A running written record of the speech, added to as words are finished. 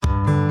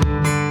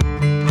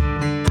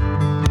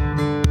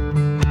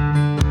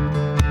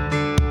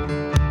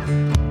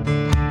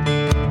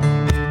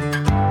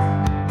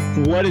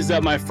What is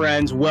up, my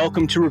friends?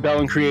 Welcome to Rebel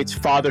and Create's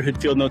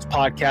Fatherhood Field Notes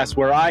podcast,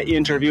 where I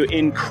interview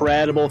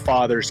incredible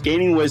fathers,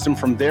 gaining wisdom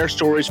from their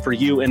stories for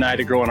you and I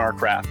to grow in our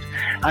craft.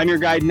 I'm your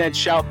guide, Ned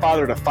Shout,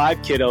 father to 5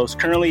 kiddos,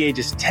 currently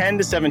ages 10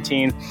 to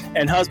 17,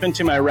 and husband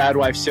to my rad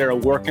wife, Sarah,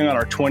 working on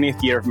our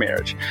 20th year of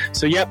marriage.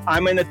 So yep,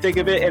 I'm in the thick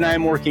of it, and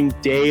I'm working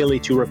daily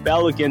to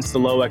rebel against the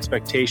low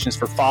expectations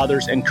for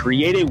fathers and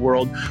create a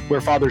world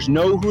where fathers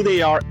know who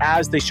they are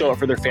as they show up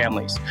for their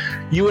families.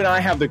 You and I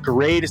have the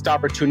greatest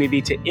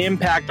opportunity to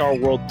impact our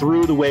world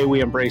through the way we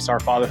embrace our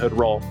fatherhood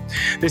role.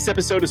 This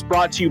episode is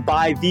brought to you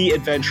by The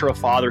Adventure of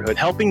Fatherhood,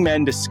 helping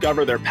men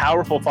discover their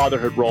powerful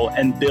fatherhood role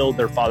and build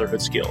their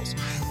fatherhood skills.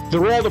 The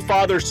role of the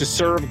father is to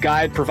serve,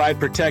 guide, provide,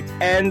 protect,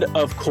 and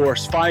of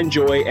course, find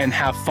joy and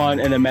have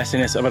fun in the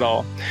messiness of it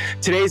all.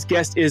 Today's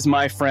guest is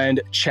my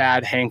friend,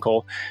 Chad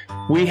Henkel.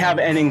 We have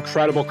an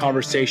incredible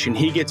conversation.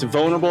 He gets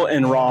vulnerable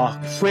and raw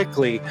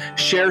quickly,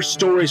 shares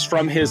stories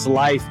from his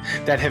life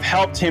that have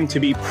helped him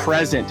to be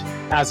present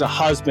as a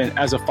husband,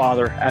 as a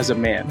father, as a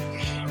man.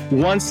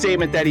 One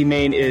statement that he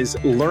made is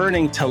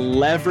learning to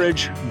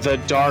leverage the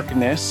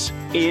darkness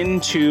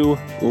into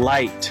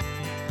light.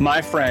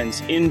 My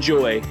friends,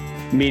 enjoy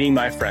meeting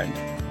my friend,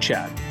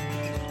 Chad.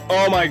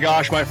 Oh my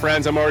gosh, my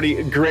friends, I'm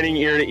already grinning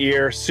ear to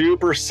ear,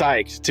 super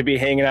psyched to be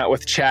hanging out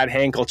with Chad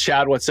Henkel.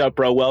 Chad, what's up,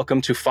 bro? Welcome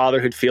to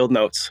Fatherhood Field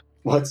Notes.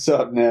 What's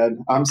up, Ned?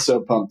 I'm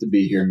so pumped to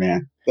be here,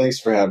 man. Thanks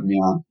for having me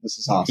on. This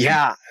is awesome.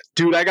 Yeah,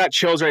 dude, I got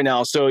chills right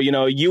now. So,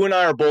 you and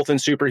I are both in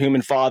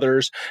Superhuman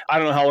Fathers. I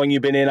don't know how long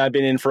you've been in. I've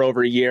been in for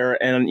over a year.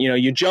 And,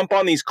 you jump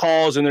on these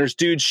calls and there's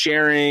dudes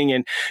sharing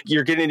and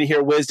you're getting to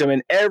hear wisdom.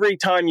 And every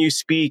time you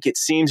speak, it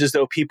seems as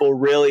though people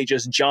really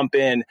just jump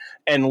in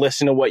and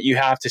listen to what you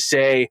have to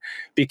say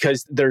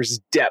because there's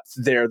depth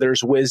there.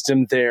 There's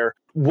wisdom there.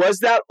 Was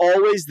that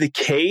always the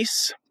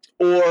case?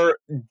 Or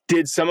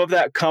did some of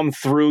that come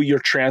through your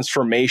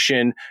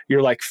transformation,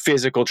 your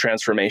physical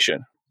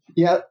transformation?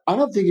 Yeah, I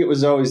don't think it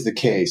was always the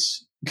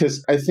case.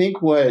 Because I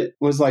think what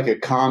was a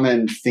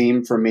common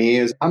theme for me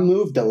is I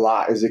moved a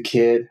lot as a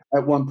kid.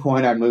 At one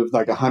point, I moved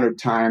 100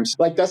 times.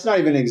 That's not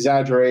even an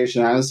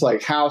exaggeration. I was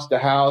house to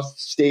house,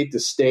 state to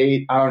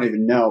state. I don't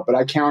even know. But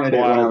I counted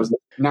it when I was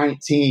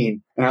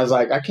 19. And I was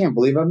I can't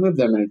believe I moved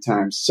that many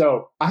times.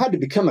 So I had to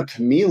become a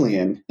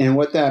chameleon. And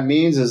what that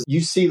means is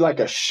you see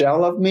a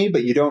shell of me,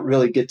 but you don't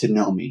really get to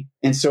know me.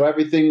 And so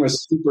everything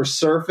was super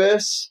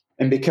surface.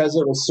 And because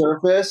it was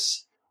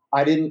surface,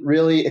 I didn't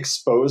really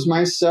expose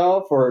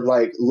myself or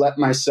let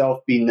myself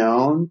be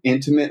known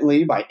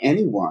intimately by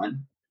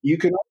anyone. You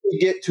can only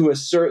get to a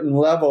certain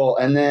level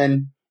and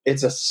then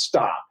it's a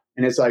stop.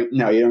 And it's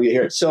no, you don't get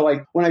here. So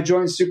when I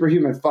joined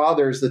Superhuman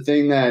Fathers, the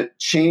thing that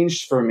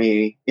changed for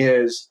me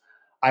is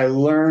I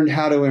learned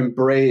how to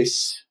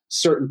embrace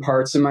certain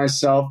parts of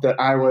myself that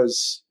I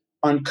was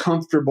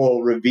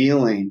uncomfortable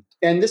revealing.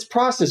 And this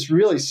process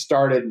really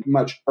started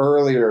much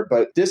earlier,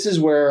 but this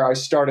is where I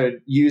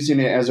started using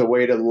it as a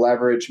way to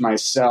leverage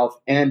myself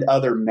and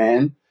other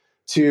men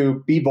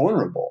to be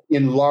vulnerable.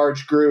 In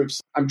large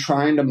groups, I'm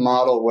trying to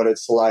model what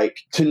it's like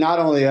to not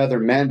only other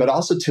men, but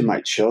also to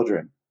my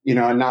children,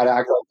 and not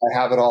act like I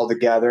have it all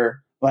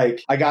together. I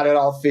got it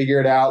all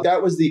figured out.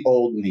 That was the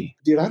old me.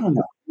 Dude, I don't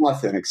know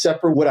nothing except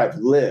for what I've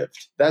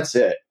lived. That's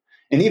it.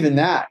 And even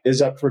that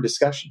is up for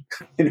discussion.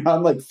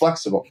 I'm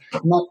flexible.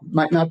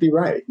 Might not be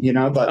right,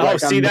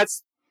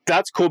 but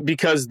that's cool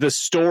because the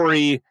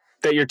story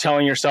that you're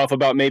telling yourself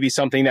about maybe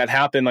something that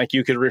happened,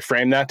 you could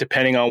reframe that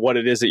depending on what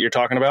it is that you're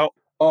talking about.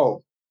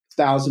 Oh,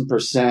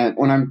 1,000%.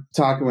 When I'm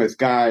talking with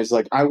guys,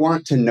 I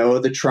want to know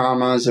the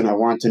traumas and I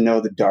want to know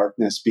the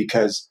darkness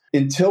because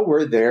until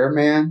we're there,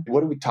 man,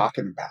 what are we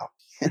talking about?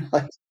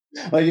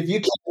 If you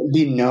can't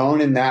be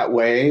known in that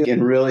way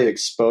and really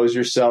expose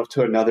yourself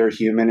to another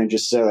human and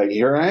just say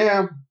here I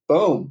am,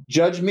 boom,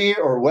 judge me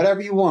or whatever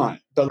you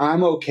want, but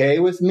I'm okay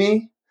with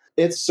me.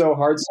 It's so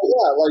hard. So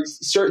yeah,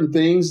 certain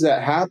things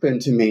that happen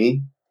to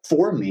me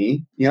for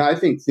me, I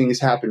think things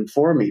happen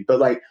for me,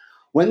 but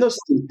when those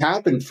things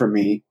happened for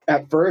me,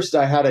 at first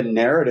I had a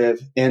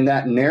narrative and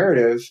that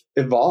narrative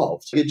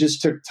evolved. It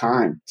just took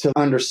time to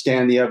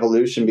understand the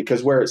evolution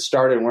because where it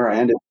started and where I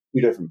ended, 2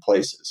 different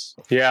places.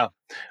 Yeah.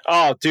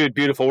 Oh, dude,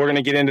 beautiful. We're going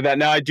to get into that.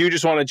 Now, I do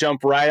just want to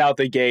jump right out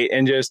the gate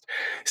and just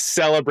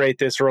celebrate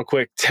this real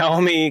quick. Tell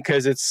me,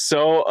 because it's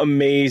so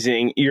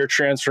amazing, your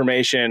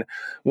transformation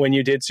when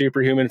you did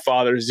Superhuman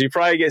Fathers. You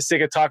probably get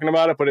sick of talking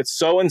about it, but it's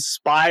so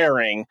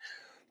inspiring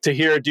to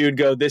hear a dude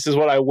go, this is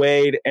what I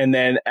weighed, and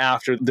then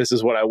after, this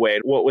is what I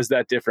weighed. What was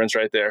that difference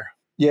right there?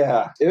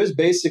 Yeah, it was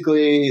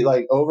basically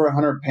over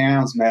 100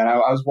 pounds, man. I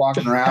was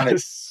walking around.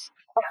 It's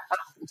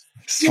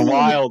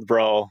wild,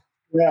 bro.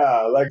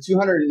 Yeah,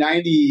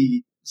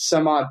 290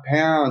 some odd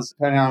pounds,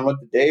 depending on what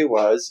the day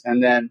was.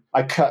 And then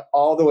I cut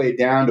all the way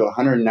down to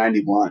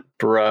 191.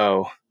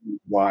 Bro.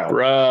 Wild.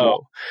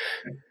 Bro.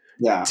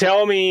 Yeah.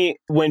 Tell me,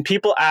 when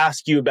people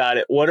ask you about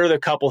it, what are the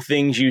couple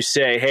things you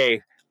say,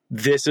 hey,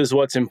 this is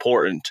what's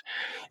important?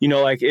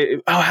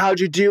 How'd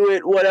you do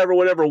it? Whatever.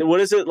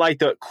 What is it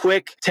the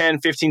quick 10,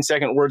 15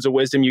 second words of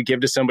wisdom you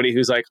give to somebody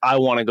who's I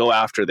want to go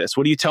after this?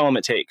 What do you tell them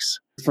it takes?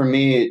 For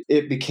me,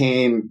 it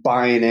became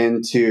buying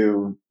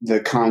into the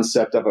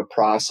concept of a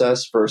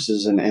process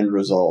versus an end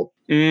result.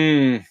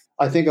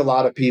 I think a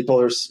lot of people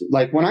are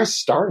like, when I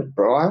started,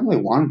 bro, I only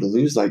wanted to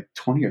lose like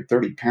 20 or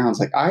 30 pounds.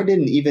 Like, I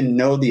didn't even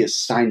know the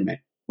assignment.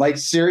 Like,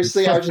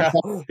 seriously, I was just,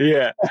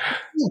 yeah. I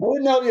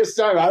didn't know the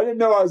assignment. I didn't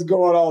know I was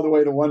going all the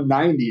way to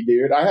 190,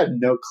 dude. I had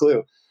no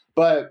clue.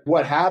 But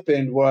what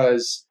happened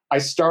was I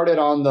started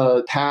on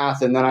the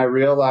path, and then I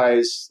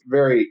realized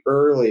very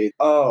early,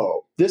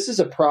 oh, this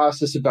is a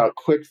process about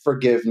quick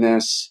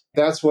forgiveness.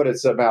 That's what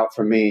it's about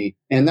for me.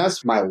 And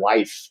that's my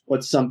life.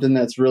 What's something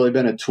that's really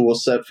been a tool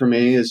set for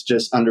me is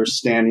just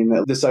understanding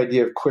that this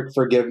idea of quick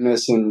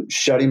forgiveness and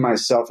shutting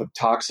myself of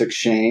toxic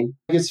shame.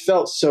 It's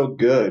felt so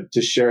good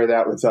to share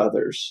that with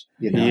others.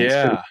 You know,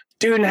 yeah.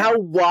 Dude, and how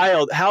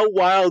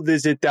wild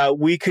is it that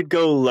we could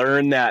go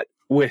learn that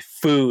with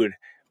food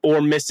or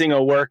missing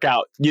a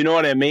workout? You know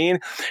what I mean?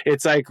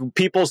 It's like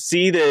people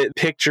see the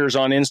pictures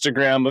on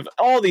Instagram of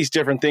all these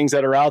different things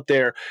that are out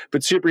there,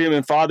 but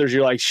Superhuman Fathers,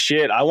 you're like,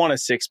 shit, I want a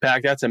six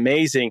pack. That's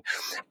amazing.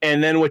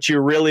 And then what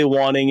you're really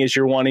wanting is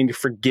you're wanting to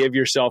forgive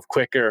yourself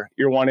quicker.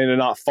 You're wanting to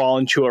not fall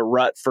into a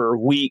rut for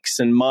weeks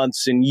and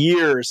months and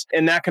years.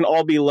 And that can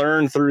all be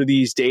learned through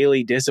these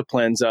daily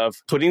disciplines of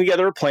putting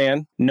together a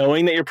plan,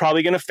 knowing that you're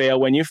probably going to fail.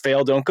 When you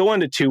fail, don't go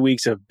into 2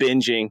 weeks of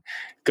binging.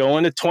 Go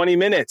into 20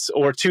 minutes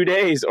or 2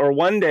 days or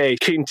 1 day.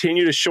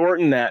 Continue to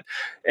shorten that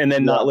and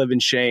then not live in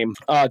shame.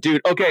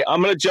 Dude, okay,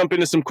 I'm going to jump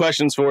into some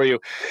questions for you.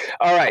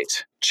 All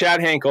right, Chad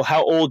Henkel,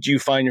 how old do you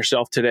find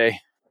yourself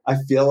today? I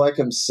feel like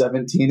I'm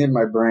 17 in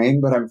my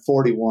brain, but I'm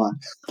 41.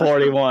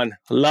 41.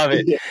 Love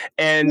it.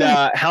 And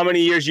how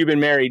many years you been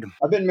married?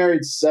 I've been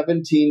married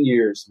 17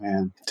 years,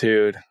 man.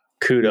 Dude,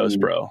 kudos,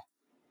 bro.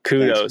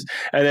 Kudos. Thanks.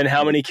 And then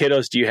how many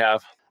kiddos do you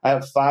have? I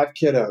have 5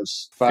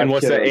 kiddos. And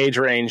what's the age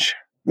range?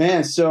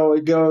 Man, so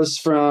it goes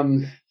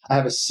from, I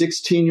have a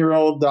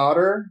 16-year-old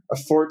daughter, a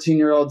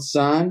 14-year-old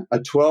son, a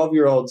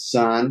 12-year-old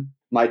son.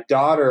 My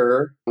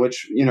daughter,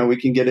 which, you know, we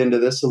can get into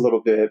this a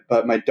little bit,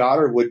 but my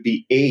daughter would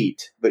be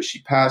 8, but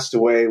she passed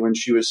away when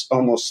she was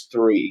almost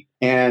 3.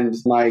 And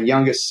my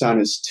youngest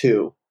son is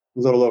 2, a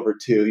little over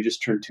 2. He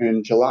just turned 2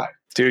 in July.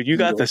 Dude, you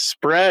got the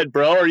spread,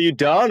 bro. Are you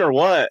done or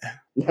what?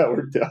 Yeah,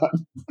 we're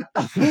done.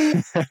 I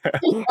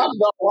don't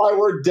know why,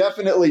 we're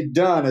definitely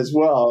done as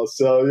well.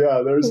 So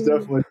yeah, there's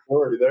definitely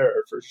story there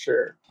for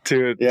sure.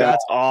 Dude,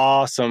 that's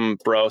awesome,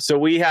 bro. So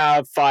we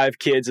have 5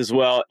 kids as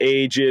well.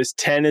 Ages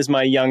 10 is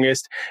my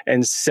youngest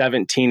and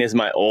 17 is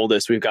my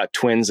oldest. We've got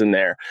twins in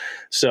there.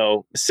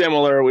 So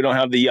similar. We don't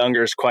have the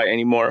youngers quite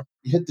anymore.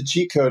 You hit the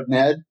cheat code,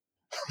 Ned.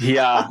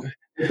 Yeah.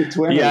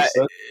 Yeah,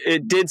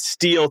 it did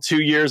steal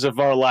 2 years of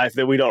our life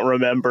that we don't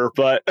remember,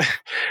 but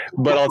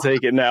I'll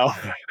take it now.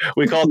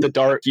 We call it the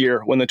dark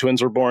year when the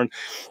twins were born.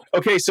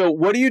 Okay, so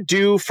what do you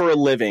do for a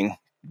living?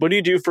 What do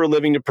you do for a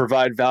living to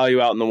provide value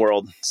out in the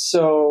world?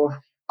 So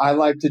I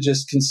like to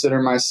just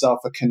consider myself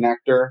a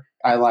connector.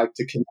 I like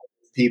to connect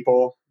with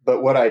people.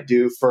 But what I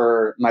do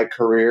for my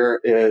career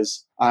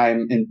is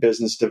I'm in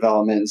business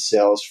development and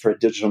sales for a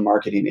digital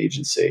marketing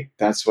agency.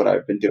 That's what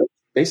I've been doing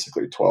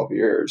basically 12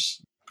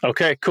 years.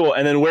 Okay, cool.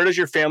 And then where does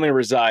your family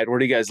reside? Where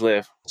do you guys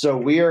live? So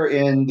we are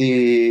in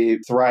the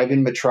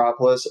thriving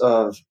metropolis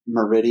of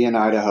Meridian,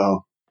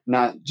 Idaho,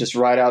 not just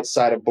right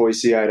outside of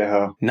Boise,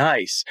 Idaho.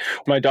 Nice.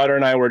 My daughter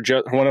and I were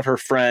one of her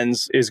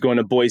friends is going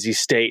to Boise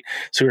State.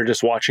 So we were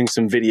just watching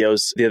some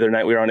videos the other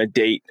night. We were on a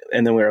date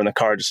and then we were in the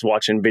car just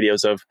watching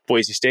videos of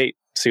Boise State,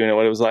 seeing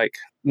what it was like.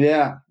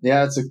 Yeah,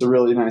 it's a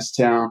really nice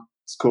town.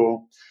 It's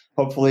cool.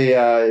 Hopefully,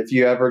 if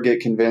you ever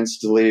get convinced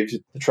to leave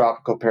the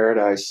tropical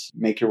paradise,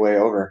 make your way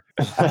over.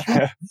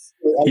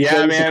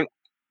 Yeah, man.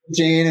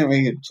 Gene, and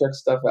we can check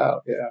stuff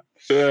out.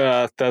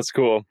 Yeah. That's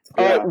cool.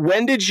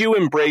 When did you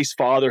embrace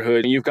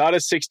fatherhood? You've got a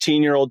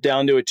 16-year-old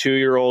down to a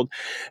 2-year-old.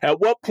 At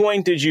what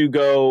point did you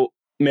go,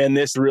 man,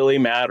 this really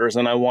matters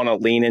and I want to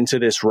lean into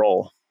this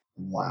role?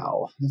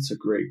 Wow, that's a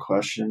great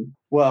question.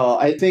 Well,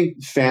 I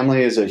think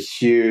family is a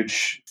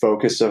huge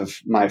focus of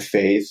my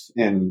faith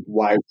and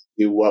why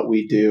we do what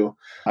we do.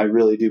 I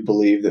really do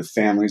believe that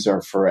families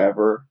are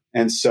forever.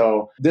 And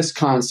so this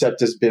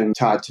concept has been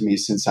taught to me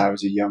since I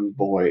was a young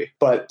boy.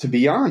 But to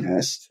be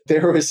honest,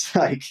 there was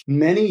like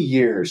many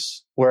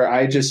years where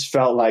I just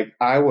felt like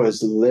I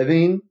was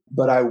living,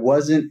 but I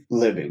wasn't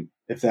living,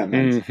 if that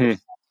makes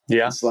sense.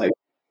 Yeah. It's like,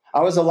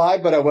 I was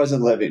alive, but I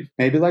wasn't living.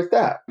 Maybe like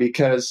that,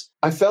 because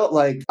I felt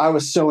like I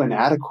was so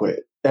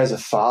inadequate as a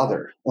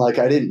father. Like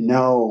I didn't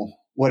know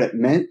what it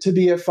meant to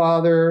be a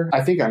father.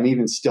 I think I'm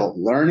even still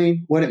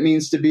learning what it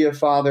means to be a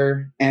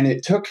father. And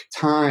it took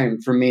time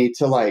for me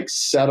to like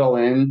settle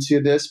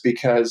into this,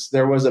 because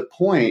there was a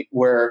point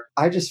where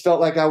I just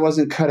felt like I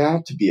wasn't cut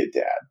out to be a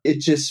dad.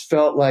 It just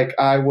felt like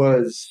I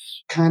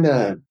was kind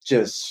of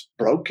just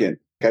broken.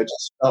 I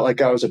just felt like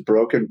I was a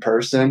broken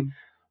person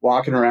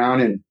walking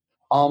around and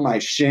all my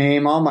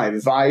shame, all my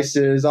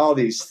vices, all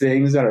these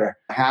things that are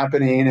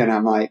happening. And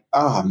I'm like,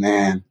 oh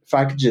man, if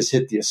I could just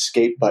hit the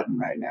escape button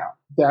right now,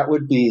 that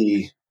would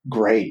be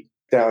great.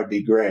 That would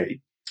be great.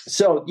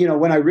 So,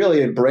 when I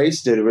really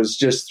embraced it, it was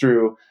just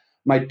through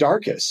my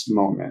darkest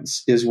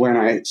moments is when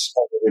I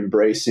started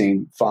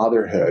embracing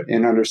fatherhood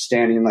and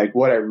understanding like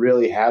what I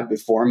really had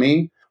before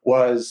me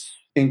was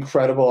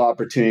incredible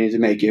opportunity to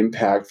make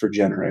impact for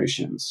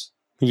generations.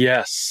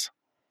 Yes.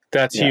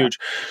 That's Yeah. huge.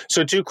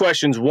 So 2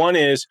 questions. One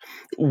is,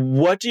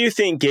 what do you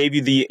think gave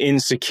you the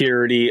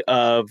insecurity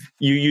of,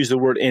 you use the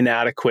word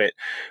inadequate,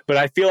 but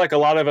I feel like a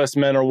lot of us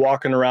men are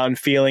walking around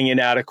feeling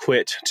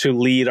inadequate to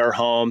lead our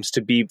homes,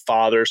 to be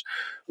fathers.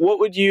 What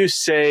would you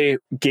say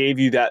gave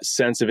you that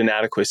sense of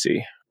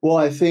inadequacy? Well,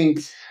 I think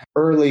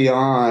early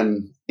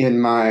on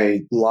in my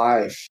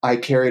life, I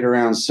carried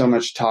around so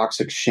much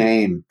toxic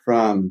shame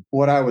from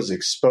what I was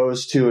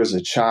exposed to as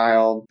a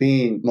child,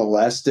 being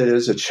molested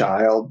as a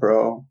child,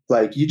 bro.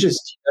 Like you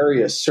just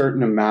carry a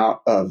certain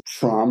amount of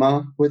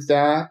trauma with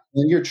that.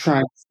 And you're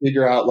trying to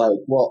figure out like,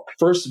 well,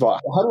 first of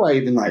all, how do I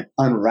even like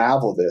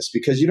unravel this?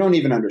 Because you don't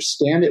even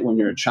understand it when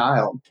you're a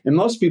child. And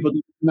most people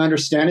don't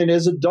understand it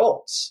as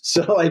adults.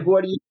 So like,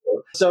 what do you do?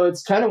 So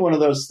it's kind of one of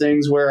those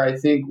things where I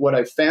think what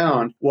I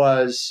found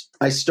was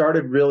I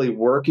started really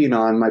working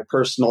on my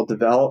personal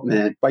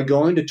development by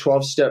going to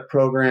 12-step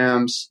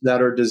programs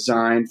that are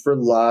designed for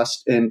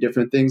lust and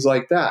different things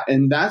like that.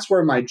 And that's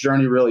where my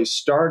journey really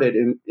started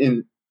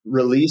in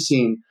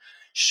releasing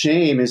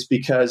shame, is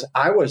because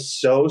I was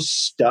so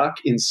stuck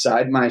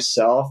inside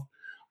myself.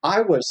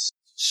 I was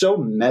so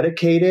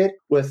medicated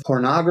with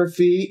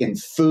pornography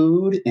and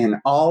food and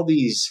all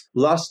these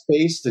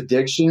lust-based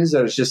addictions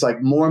that it's just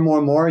like more and more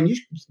and more. And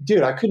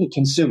dude, I couldn't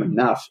consume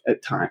enough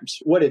at times.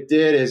 What it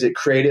did is it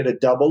created a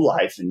double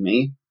life in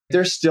me.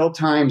 There's still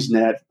times,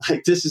 Ned,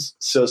 like this is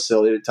so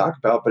silly to talk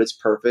about, but it's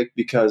perfect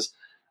because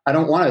I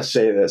don't want to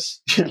say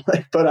this,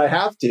 but I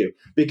have to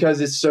because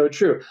it's so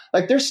true.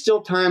 Like there's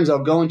still times I'll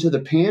go into the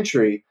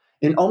pantry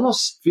and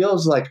almost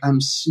feels like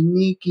I'm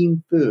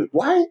sneaking food.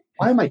 Why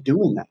am I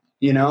doing that?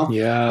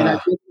 Yeah. And I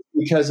think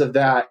because of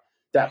that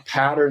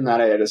pattern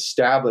that I had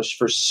established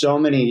for so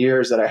many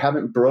years that I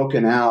haven't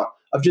broken out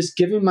of just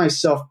giving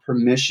myself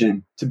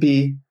permission to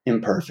be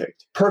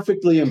imperfect,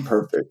 perfectly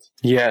imperfect.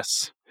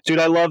 Yes. Dude,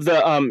 I love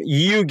the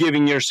you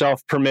giving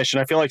yourself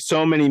permission. I feel like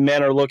so many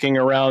men are looking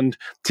around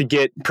to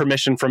get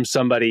permission from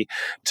somebody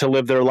to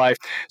live their life.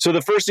 So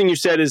the first thing you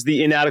said is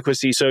the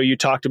inadequacy. So you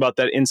talked about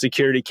that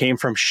insecurity came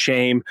from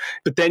shame,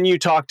 but then you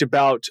talked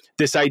about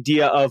this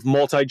idea of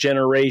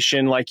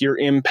multi-generation, like your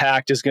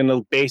impact is going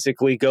to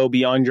basically go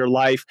beyond your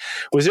life.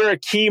 Was there a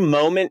key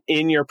moment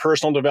in your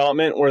personal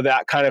development where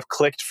that kind of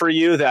clicked for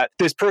you, that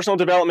this personal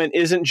development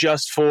isn't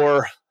just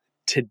for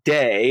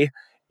today,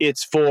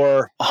 it's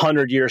for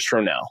 100 years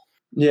from now?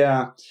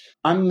 Yeah,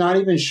 I'm not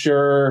even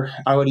sure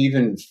I would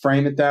even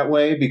frame it that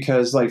way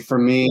because, like, for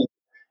me,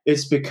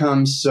 it's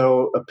become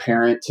so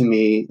apparent to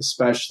me,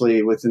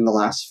 especially within the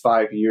last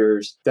 5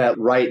 years, that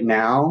right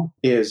now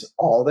is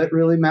all that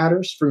really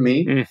matters for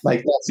me. Like,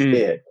 that's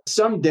it.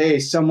 Someday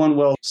someone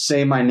will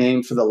say my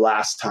name for the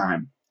last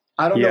time.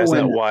 I don't know isn't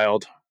when. that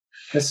wild?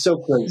 That's so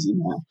crazy,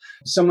 man.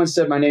 Someone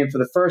said my name for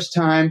the first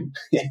time.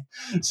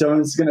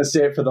 Someone's going to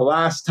say it for the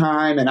last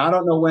time. And I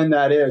don't know when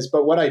that is.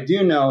 But what I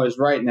do know is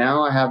right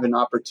now I have an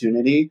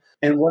opportunity.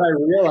 And what I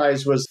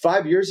realized was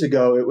 5 years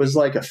ago, it was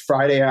like a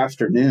Friday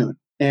afternoon.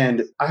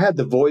 And I had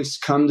the voice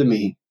come to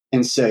me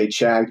and say,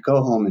 Chad,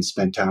 go home and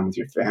spend time with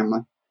your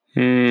family.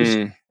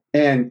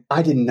 And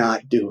I did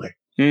not do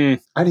it.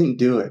 I didn't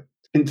do it.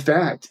 In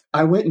fact,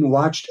 I went and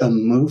watched a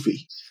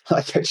movie.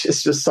 Like, I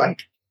just was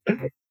like,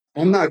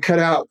 I'm not cut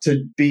out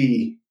to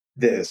be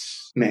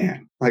this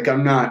man. Like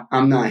I'm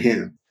not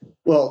him.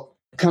 Well,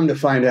 come to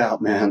find out,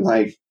 man,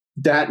 like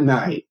that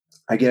night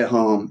I get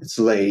home, it's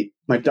late.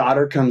 My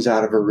daughter comes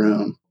out of her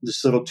room,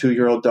 this little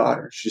 2-year-old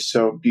daughter. She's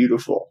so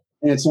beautiful.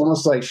 And it's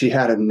almost like she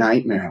had a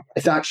nightmare.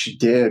 I thought she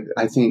did,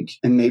 I think,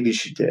 and maybe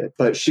she did.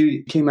 But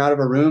she came out of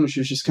her room and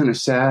she was just kind of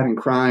sad and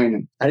crying.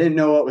 And I didn't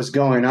know what was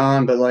going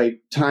on, but like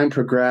time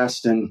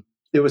progressed and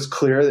it was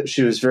clear that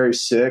she was very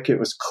sick. It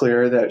was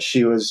clear that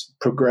she was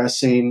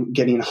progressing,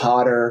 getting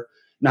hotter,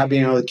 not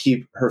being able to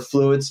keep her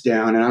fluids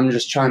down. And I'm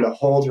just trying to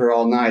hold her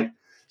all night.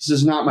 This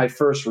is not my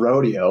first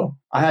rodeo.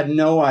 I had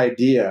no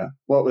idea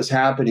what was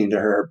happening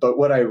to her. But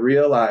what I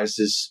realized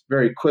is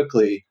very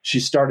quickly, she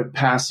started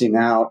passing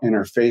out and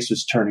her face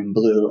was turning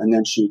blue. And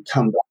then she'd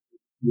come back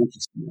to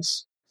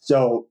consciousness.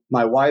 So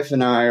my wife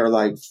and I are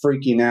like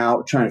freaking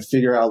out, trying to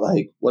figure out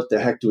like, what the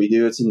heck do we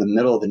do? It's in the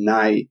middle of the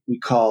night. We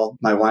call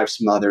my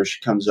wife's mother.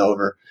 She comes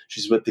over.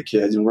 She's with the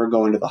kids and we're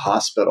going to the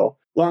hospital.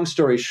 Long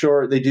story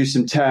short, they do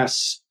some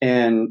tests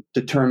and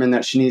determine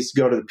that she needs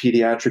to go to the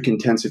pediatric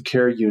intensive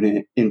care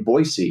unit in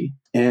Boise.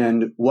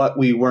 And what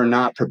we were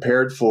not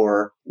prepared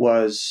for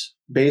was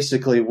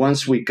basically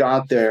once we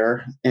got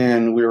there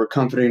and we were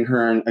comforting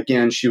her, and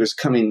again, she was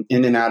coming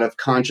in and out of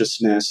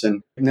consciousness.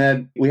 And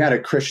Ned, we had a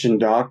Christian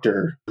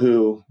doctor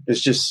who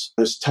is just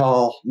this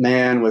tall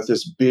man with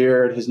this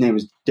beard. His name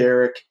is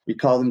Derek. We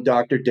called him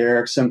Dr.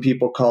 Derek. Some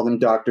people called him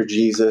Dr.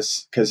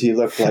 Jesus because he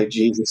looked like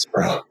Jesus,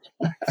 bro.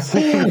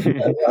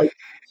 I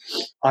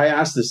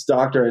asked this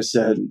doctor, I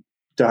said,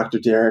 Dr.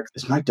 Derek,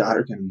 is my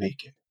daughter going to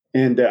make it?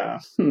 And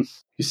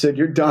he said,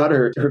 your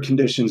daughter, her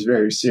condition is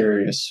very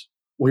serious.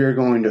 we're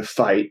going to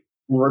fight.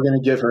 We're going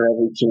to give her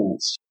every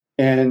chance.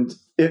 And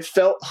it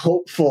felt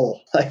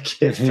hopeful. Like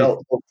it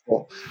felt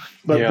hopeful.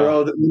 But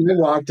bro, when I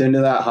walked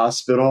into that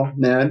hospital,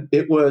 man,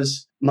 it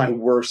was my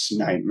worst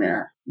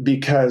nightmare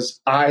because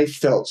I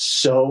felt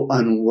so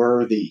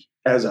unworthy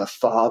as a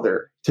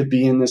father to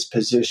be in this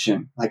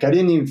position. Like I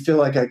didn't even feel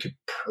like I could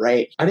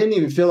pray. I didn't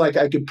even feel like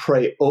I could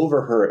pray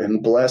over her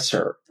and bless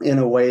her in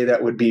a way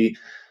that would be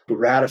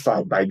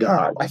ratified by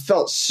God. I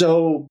felt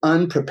so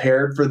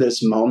unprepared for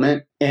this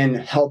moment and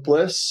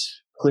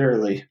helpless,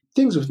 clearly.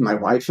 Things with my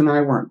wife and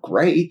I weren't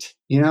great.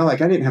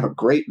 Like I didn't have a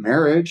great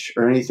marriage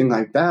or anything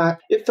like that.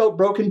 It felt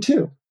broken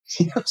too.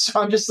 So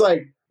I'm just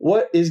like,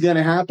 what is going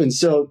to happen?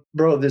 So,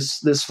 bro,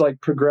 this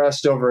like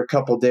progressed over a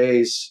couple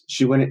days.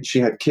 She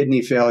had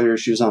kidney failure.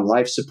 She was on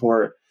life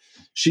support.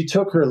 She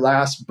took her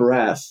last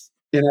breath.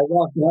 And I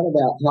walked out of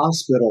that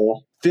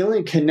hospital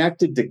feeling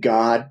connected to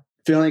God,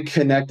 feeling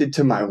connected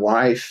to my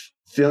wife,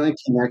 feeling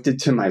connected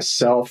to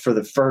myself for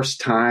the first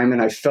time.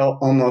 And I felt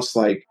almost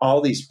like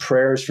all these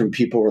prayers from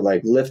people were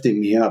like lifting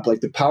me up.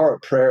 Like the power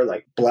of prayer,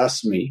 like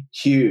blessed me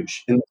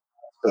huge in the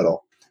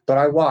hospital. But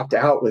I walked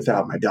out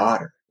without my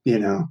daughter,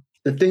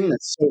 The thing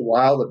that's so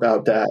wild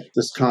about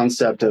this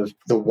concept of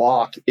the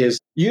walk is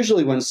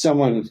usually when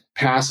someone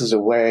passes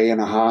away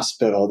in a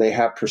hospital, they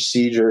have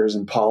procedures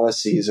and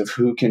policies of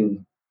who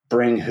can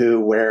bring who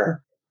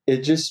where.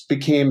 It just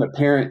became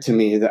apparent to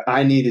me that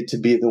I needed to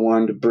be the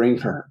one to bring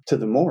her to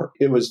the morgue.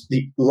 It was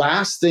the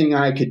last thing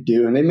I could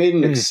do. And they made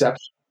an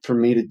exception for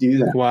me to do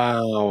that.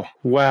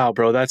 Wow,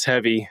 bro, that's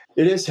heavy.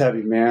 It is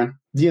heavy, man.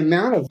 The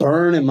amount of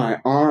burn in my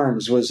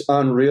arms was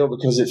unreal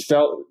because it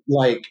felt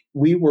like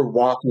we were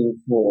walking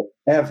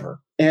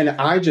forever. And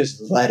I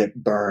just let it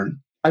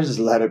burn.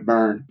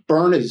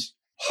 Burn as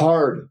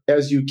hard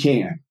as you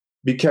can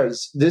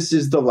because this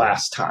is the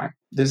last time.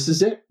 This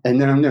is it. And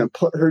then I'm going to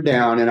put her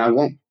down and I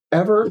won't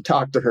ever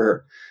talk to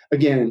her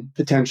again,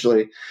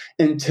 potentially,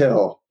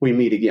 until we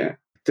meet again.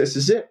 This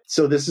is it.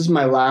 So this is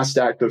my last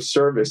act of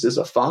service as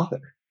a father.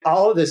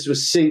 All of this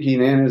was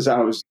sinking in as I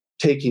was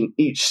taking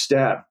each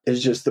step. It's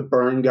just the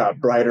burn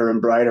got brighter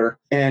and brighter.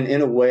 And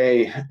in a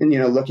way,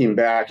 looking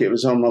back, it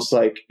was almost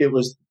like it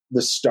was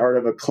the start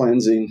of a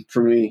cleansing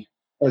for me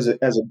as a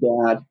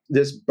dad.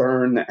 This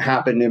burn that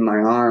happened in my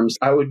arms,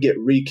 I would get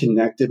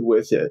reconnected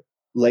with it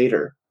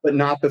later, but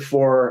not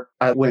before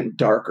I went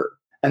darker.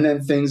 And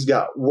then things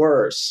got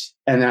worse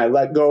and I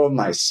let go of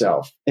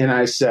myself. And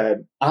I said,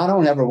 I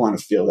don't ever want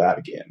to feel that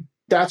again.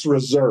 That's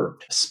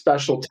reserved,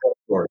 special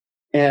territory.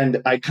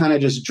 And I kind of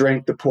just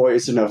drank the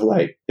poison of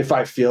like, if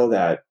I feel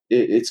that,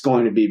 it's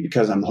going to be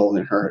because I'm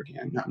holding her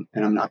again.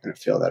 And I'm not going to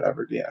feel that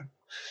ever again.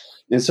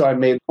 And so I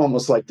made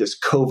almost like this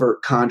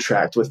covert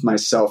contract with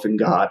myself and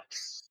God.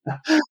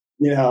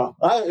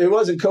 It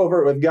wasn't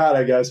covert with God,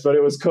 I guess, but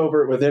it was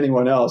covert with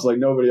anyone else. Like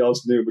nobody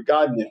else knew, but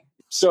God knew.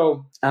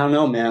 So I don't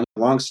know, man.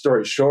 Long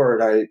story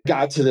short, I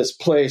got to this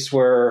place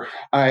where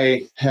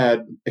I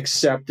had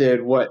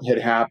accepted what had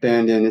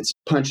happened and it's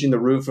punching the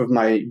roof of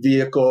my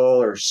vehicle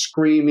or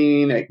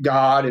screaming at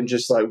God and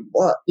just like,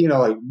 what?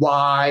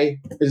 Why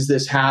is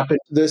this happening?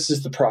 This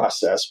is the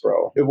process,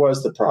 bro. It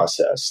was the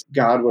process.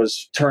 God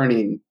was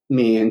turning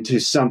me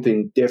into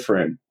something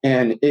different.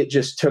 And it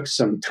just took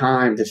some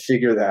time to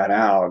figure that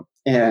out.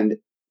 And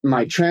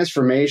my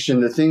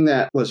transformation, the thing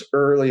that was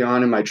early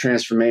on in my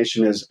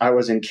transformation is I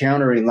was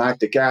encountering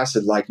lactic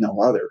acid like no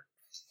other.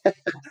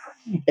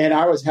 And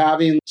I was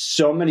having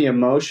so many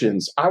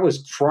emotions. I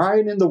was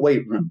crying in the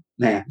weight room,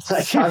 man.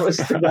 Like I was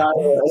the guy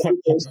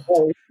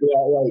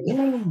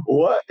like,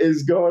 what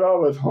is going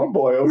on with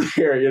homeboy over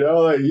here?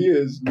 Like he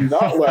is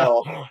not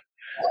well.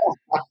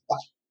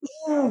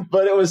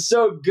 But it was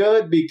so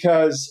good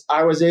because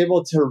I was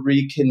able to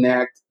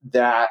reconnect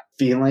that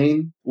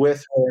feeling with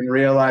her and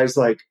realize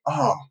like,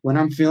 oh, when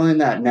I'm feeling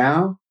that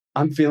now,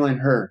 I'm feeling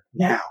her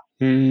now.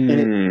 And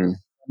it's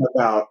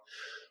about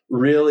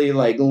really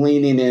like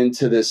leaning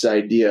into this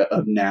idea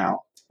of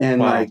now.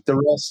 And like the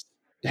rest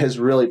has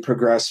really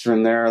progressed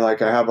from there.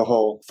 Like I have a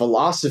whole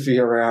philosophy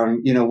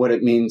around, what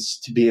it means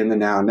to be in the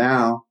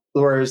now.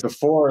 Whereas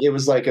before it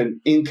was like an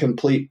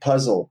incomplete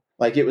puzzle.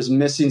 Like it was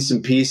missing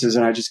some pieces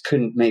and I just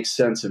couldn't make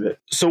sense of it.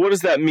 So what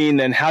does that mean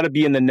then? How to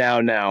be in the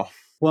now?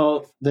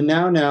 Well, the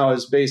now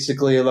is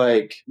basically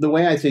like, the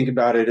way I think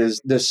about it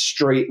is this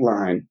straight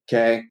line,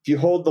 okay? If you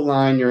hold the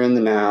line, you're in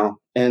the now.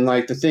 And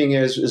like the thing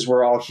is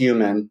we're all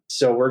human.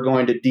 So we're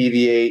going to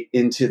deviate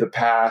into the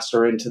past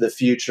or into the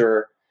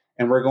future.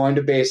 And we're going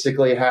to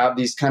basically have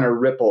these kind of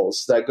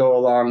ripples that go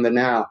along the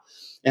now.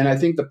 And I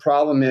think the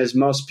problem is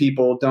most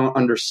people don't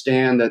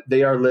understand that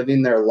they are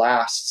living their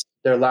last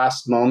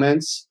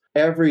moments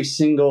every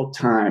single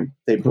time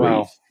they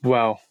breathe.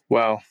 Wow.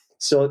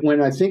 So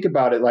when I think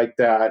about it like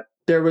that,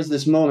 there was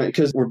this moment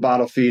because we're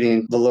bottle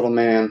feeding the little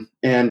man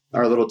and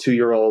our little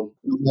 2-year-old.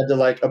 We had to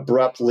like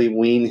abruptly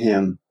wean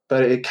him.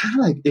 But it kind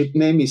of like, it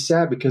made me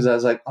sad because I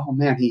was like, oh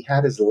man, he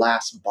had his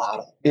last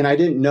bottle. And I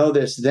didn't know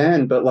this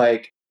then, but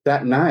like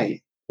that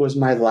night was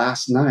my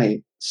last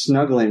night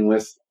snuggling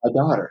with a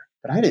daughter.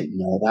 But I didn't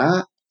know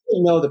that. I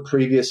didn't know the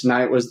previous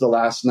night was the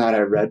last night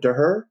I read to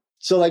her.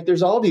 So like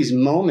there's all these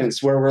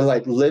moments where we're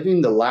like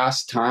living the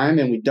last time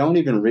and we don't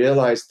even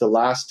realize the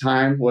last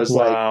time was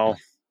like,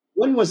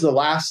 when was the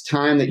last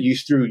time that you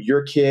threw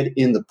your kid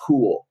in the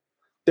pool?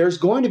 There's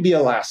going to be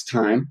a last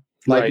time.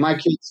 Like my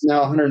kid's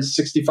now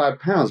 165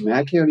 pounds, man.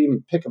 I can't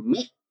even pick him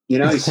up. You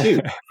know, he's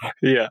huge.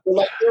 Yeah. But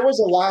like there was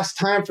a last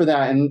time for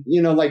that. And,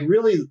 you know, like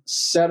really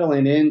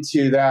settling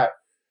into that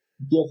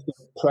gift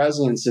of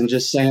presence and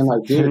just saying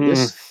like, dude,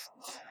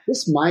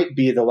 this might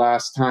be the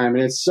last time.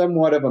 And it's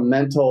somewhat of a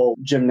mental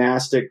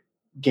gymnastic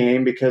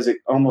game because it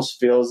almost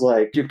feels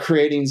like you're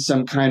creating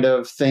some kind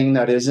of thing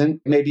that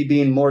isn't, maybe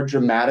being more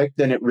dramatic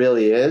than it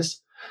really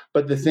is.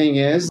 But the thing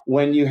is,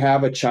 when you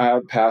have a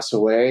child pass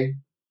away,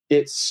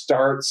 it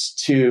starts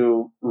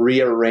to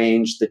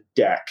rearrange the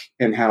deck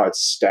and how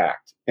it's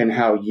stacked and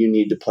how you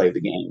need to play the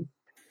game.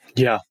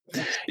 Yeah.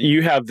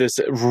 You have this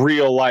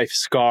real life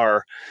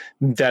scar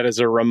that is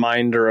a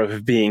reminder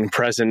of being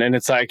present. And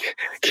it's like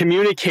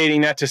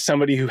communicating that to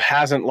somebody who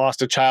hasn't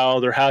lost a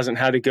child or hasn't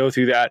had to go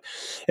through that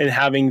and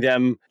having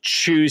them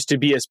choose to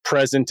be as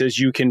present as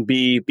you can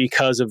be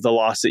because of the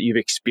loss that you've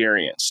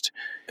experienced.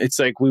 It's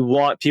like we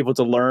want people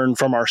to learn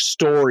from our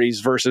stories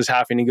versus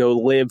having to go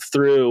live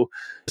through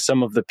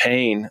some of the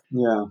pain.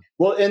 Yeah.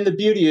 Well, and the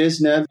beauty is,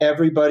 Nev,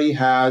 everybody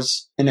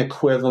has an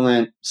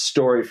equivalent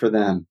story for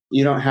them.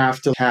 You don't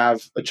have to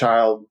have a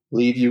child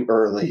leave you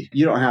early.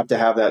 You don't have to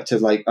have that to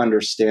like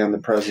understand the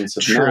presence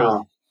of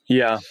now.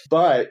 Yeah.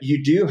 But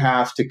you do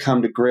have to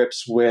come to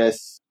grips with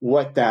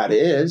what that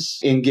is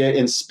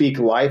and speak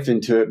life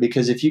into it.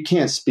 Because if you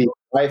can't speak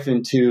life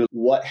into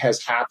what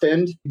has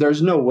happened,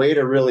 there's no way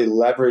to really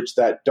leverage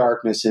that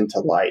darkness into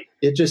light.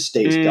 It just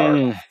stays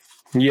dark.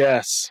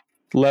 Yes.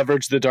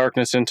 Leverage the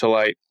darkness into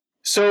light.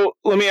 So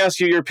let me ask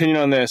you your opinion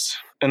on this.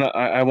 And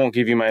I won't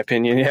give you my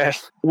opinion yet.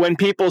 When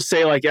people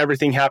say like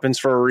everything happens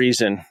for a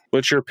reason,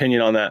 what's your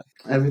opinion on that?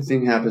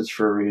 Everything happens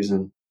for a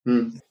reason.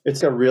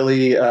 It's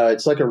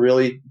it's like a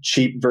really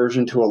cheap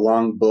version to a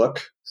long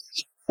book.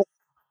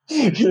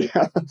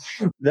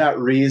 That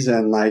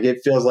reason, like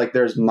it feels like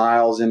there's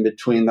miles in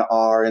between the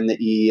R and the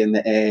E and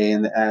the A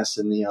and the S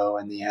and the O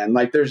and the N.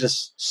 Like there's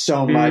just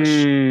so much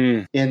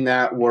in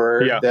that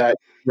word that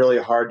really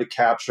hard to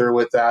capture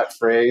with that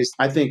phrase.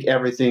 I think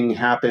everything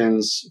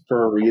happens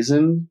for a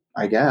reason,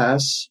 I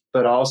guess,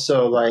 but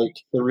also like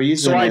the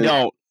reason. So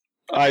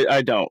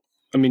I don't.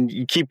 I mean,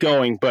 you keep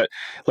going, but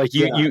like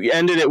you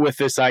ended it with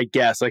this, I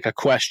guess, like a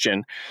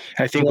question.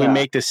 I think we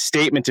make this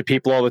statement to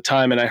people all the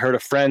time. And I heard a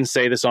friend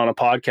say this on a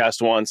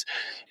podcast once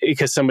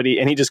because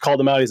and he just called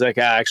them out. He's like,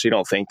 I actually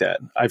don't think that.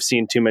 I've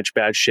seen too much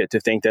bad shit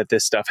to think that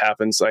this stuff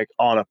happens like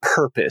on a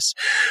purpose.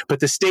 But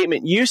the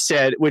statement you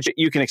said, which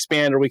you can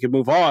expand or we could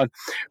move on,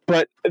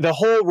 but the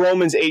whole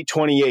Romans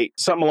 8:28,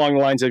 something along the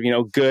lines of,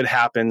 good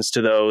happens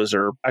to those,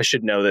 or I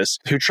should know this,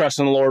 who trust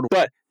in the Lord.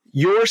 But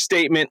your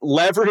statement,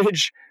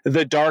 leverage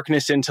the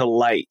darkness into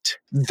light.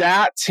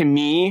 That to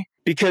me,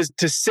 because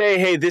to say,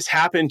 hey, this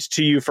happened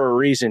to you for a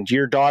reason,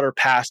 your daughter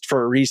passed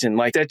for a reason,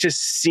 like that just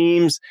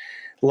seems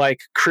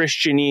like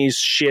Christianese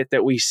shit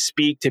that we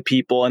speak to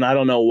people. And I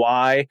don't know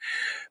why.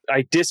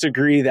 I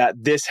disagree that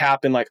this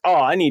happened like, oh,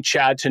 I need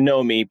Chad to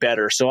know me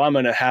better, so I'm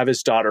going to have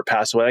his daughter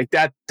pass away. Like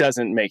that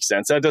doesn't make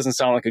sense. That doesn't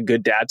sound like a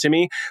good dad to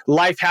me.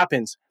 Life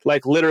happens.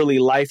 Like literally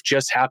life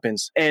just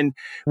happens. And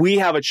we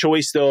have a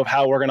choice though of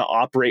how we're going to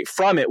operate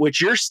from it, which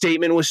your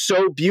statement was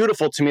so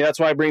beautiful to me. That's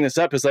why I bring this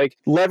up, is like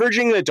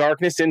leveraging the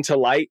darkness into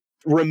light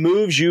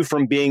removes you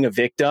from being a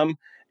victim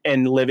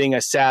and living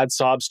a sad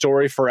sob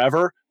story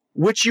forever,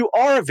 which you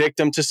are a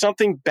victim to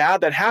something bad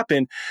that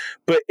happened,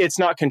 but it's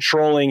not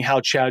controlling how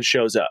Chad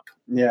shows up.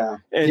 Yeah.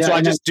 And so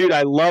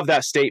I love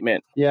that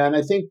statement. Yeah. And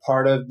I think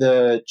part of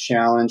the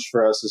challenge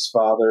for us as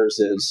fathers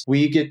is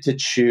we get to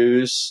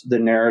choose the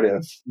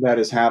narrative that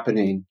is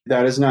happening.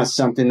 That is not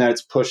something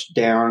that's pushed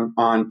down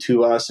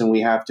onto us and we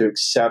have to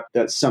accept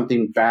that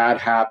something bad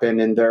happened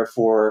and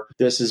therefore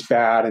this is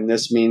bad and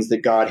this means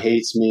that God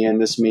hates me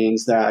and this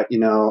means that,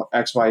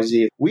 X, Y,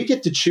 Z. We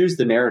get to choose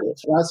the narrative.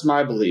 That's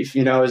my belief,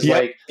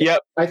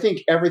 I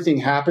think everything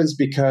happens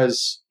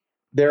because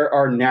there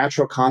are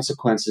natural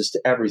consequences to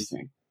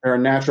everything. There are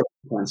natural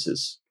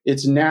consequences.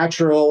 It's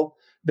natural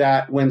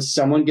that when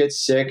someone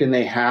gets sick and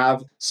they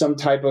have some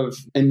type of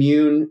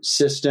immune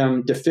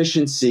system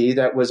deficiency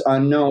that was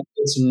unknown,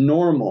 it's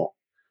normal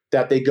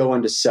that they go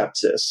into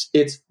sepsis.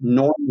 It's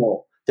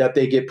normal that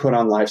they get put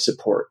on life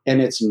support.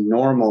 And it's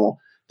normal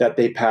that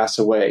they pass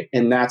away.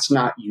 And that's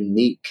not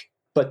unique.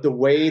 But the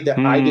way that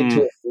I get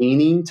to a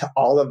meaning to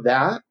all of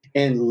that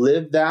and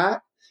live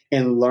that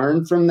and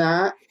learn from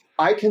that,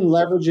 I can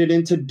leverage it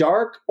into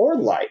dark or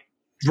light.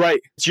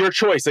 Right. It's your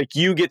choice. Like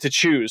you get to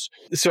choose.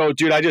 So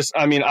dude,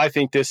 I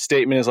think this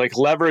statement is like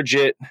leverage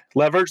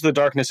the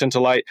darkness into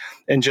light.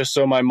 And just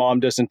so my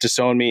mom doesn't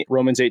disown me,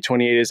 Romans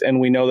 8:28 is,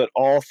 and we know that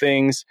all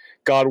things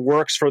God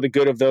works for the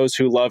good of those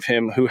who love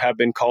him, who have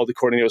been called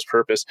according to his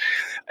purpose.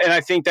 And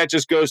I think that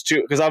just goes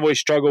to, because I've always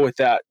struggled with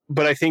that,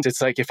 but I think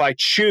it's like, if I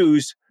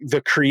choose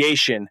the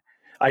creation,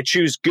 I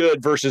choose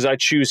good versus I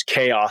choose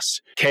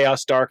chaos,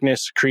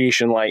 darkness,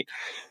 creation, light.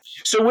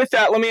 So with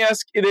that, let me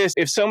ask you this.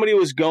 If somebody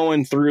was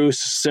going through a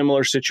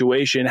similar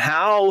situation,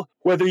 how,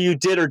 whether you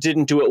did or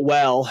didn't do it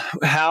well,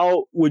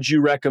 how would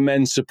you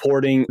recommend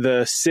supporting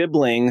the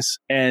siblings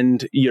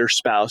and your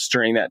spouse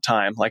during that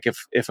time? Like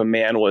if a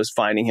man was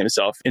finding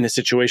himself in a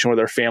situation where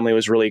their family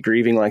was really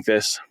grieving like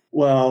this?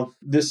 Well,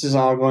 this is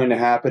all going to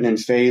happen in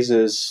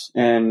phases,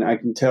 and I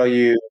can tell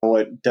you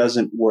what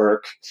doesn't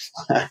work.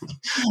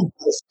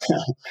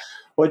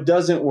 What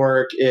doesn't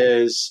work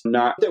is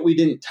not that we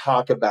didn't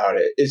talk about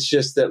it. It's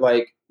just that,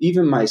 like,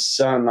 even my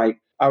son, like,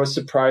 I was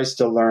surprised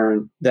to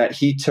learn that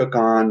he took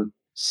on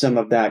some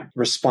of that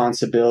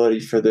responsibility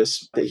for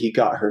this, that he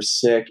got her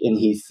sick and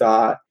he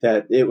thought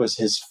that it was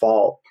his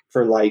fault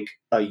for like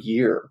a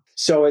year.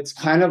 So it's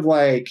kind of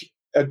like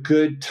a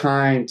good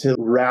time to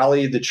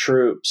rally the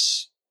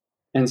troops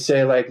and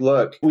say, like,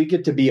 look, we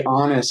get to be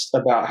honest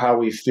about how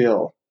we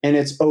feel. And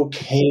it's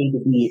okay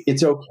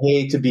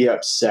to be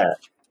upset.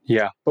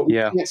 Yeah. But we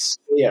can't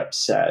stay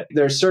upset.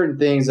 There's certain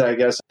things, I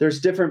guess, there's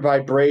different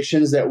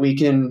vibrations that we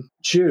can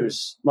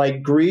choose.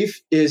 Like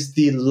grief is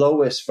the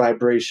lowest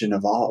vibration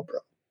of all, bro.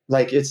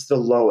 Like it's the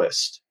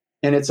lowest.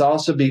 And it's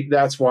also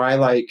that's why,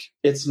 like,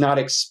 it's not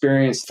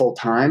experienced full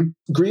time.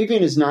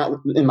 Grieving is not,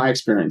 in my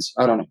experience,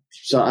 I don't know.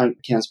 So I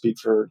can't speak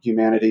for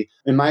humanity.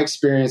 In my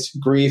experience,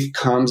 grief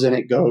comes and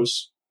it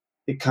goes.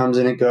 It comes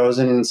and it goes.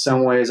 And in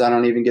some ways, I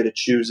don't even get to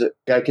choose it.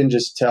 I can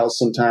just tell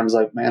sometimes,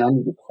 like, man, I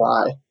need to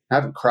cry. I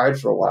haven't cried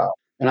for a while.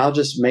 And I'll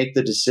just make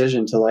the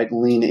decision to like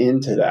lean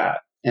into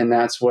that. And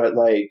that's what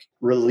like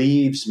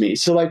relieves me.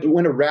 So like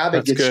when a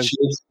rabbit gets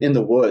chased in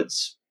the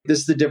woods, this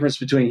is the difference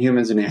between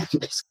humans and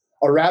animals.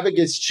 A rabbit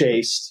gets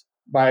chased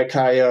by a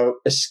coyote,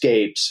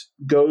 escapes,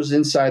 goes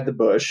inside the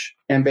bush,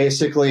 and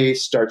basically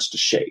starts to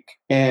shake.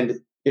 And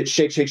it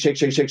shake.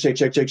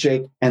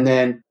 And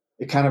then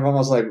it kind of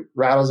almost like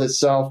rattles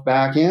itself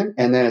back in.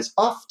 And then it's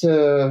off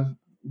to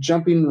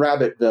jumping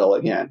Rabbitville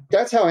again.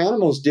 That's how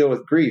animals deal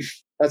with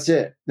grief. That's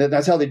it.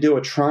 That's how they deal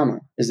with trauma,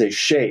 is they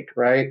shake,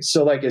 right?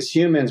 So like as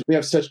humans, we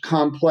have such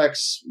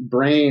complex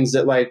brains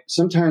that like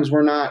sometimes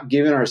we're not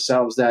giving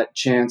ourselves that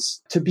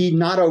chance to be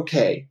not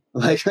okay.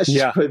 Like let's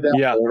just put it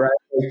that way, right?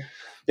 Like,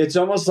 it's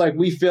almost like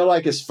we feel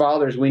like as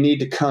fathers, we need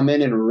to come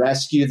in and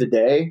rescue the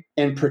day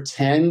and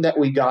pretend that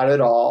we got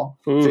it all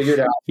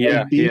figured out.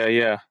 Be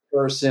a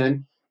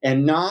person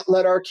and not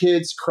let our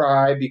kids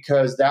cry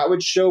because that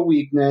would show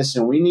weakness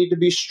and we need to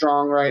be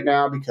strong right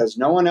now because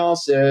no one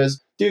else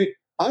is. Dude,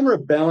 I'm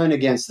rebelling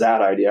against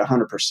that idea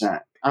 100%.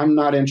 I'm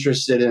not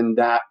interested in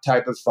that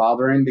type of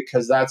fathering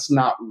because that's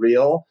not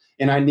real.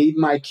 And I need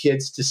my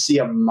kids to see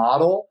a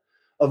model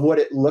of what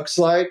it looks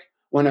like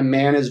when a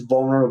man is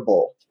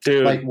vulnerable.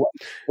 Dude. Like,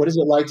 what is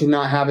it like to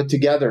not have it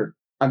together?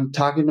 I'm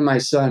talking to my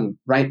son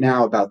right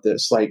now about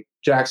this. Like,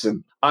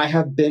 Jackson, I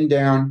have been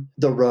down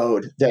the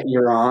road that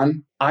you're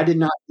on. I did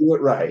not do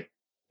it right.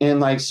 And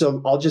like,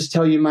 so I'll just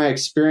tell you my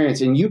experience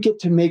and you get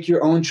to make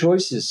your own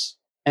choices.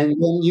 And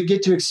then you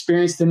get to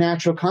experience the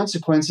natural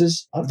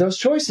consequences of those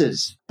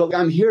choices. But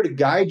I'm here to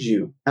guide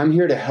you. I'm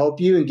here to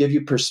help you and give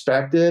you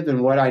perspective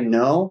and what I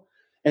know.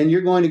 And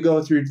you're going to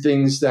go through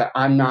things that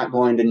I'm not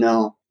going to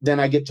know.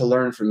 Then I get to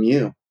learn from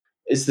you.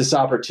 It's this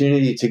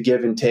opportunity to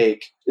give and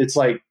take. It's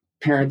like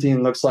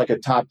parenting looks like a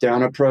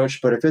top-down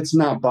approach, but if it's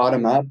not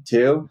bottom-up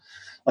too,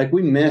 like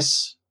we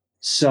miss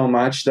so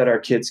much that our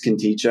kids can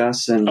teach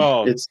us. And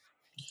it's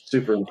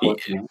super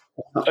important.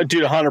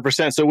 Dude,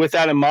 100%. So with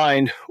that in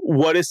mind,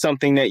 what is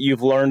something that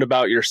you've learned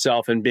about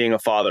yourself in being a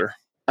father?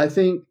 I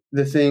think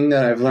the thing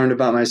that I've learned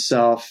about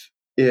myself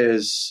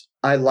is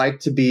I like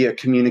to be a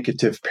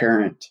communicative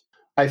parent.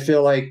 I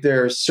feel like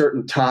there are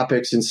certain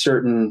topics and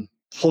certain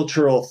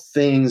cultural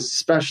things,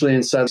 especially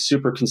inside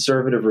super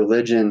conservative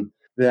religion,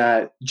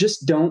 that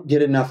just don't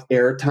get enough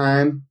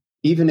airtime.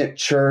 Even at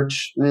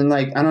church, and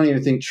like, I don't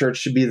even think church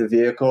should be the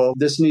vehicle.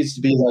 This needs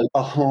to be like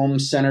a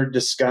home-centered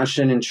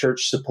discussion and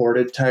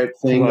church-supported type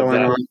thing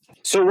going on.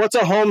 So what's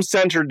a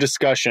home-centered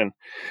discussion?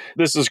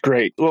 This is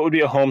great. What would be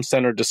a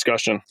home-centered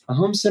discussion? A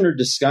home-centered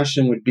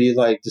discussion would be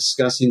like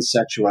discussing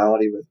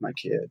sexuality with my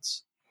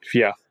kids.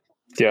 Yeah.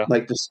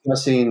 Like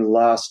discussing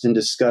lust and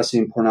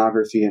discussing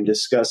pornography and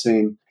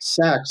discussing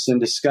sex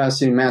and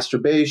discussing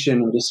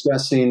masturbation and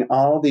discussing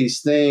all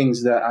these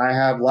things that I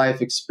have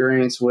life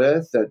experience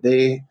with, that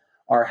they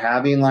are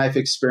having life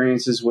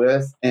experiences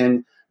with,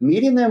 and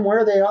meeting them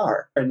where they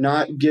are and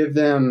not give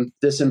them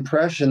this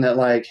impression that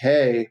like,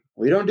 hey,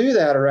 we don't do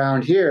that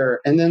around here.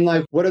 And then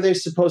like, what are they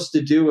supposed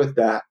to do with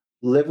that?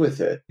 Live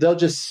with it. They'll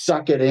just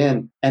suck it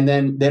in and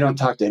then they don't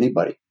talk to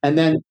anybody. And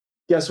then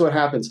guess what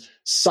happens?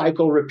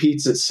 Cycle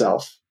repeats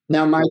itself.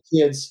 Now my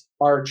kids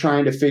are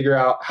trying to figure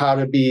out how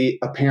to be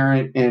a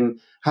parent and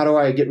how do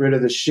I get rid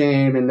of the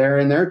shame? And they're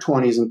in their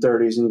 20s and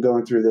 30s and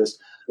going through this.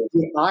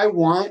 I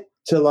want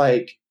to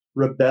like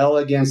rebel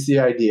against the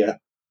idea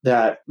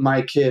that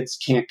my kids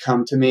can't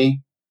come to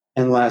me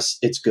unless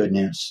it's good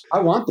news. I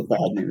want the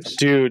bad news.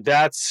 Dude,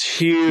 that's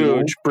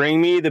huge. Bring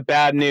me the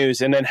bad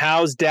news. And then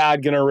how's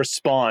dad going to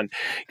respond?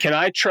 Can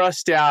I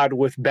trust dad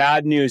with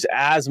bad news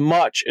as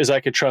much as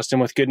I could trust him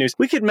with good news?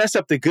 We could mess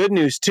up the good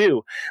news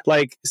too.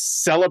 Like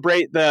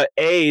celebrate the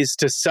A's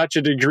to such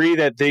a degree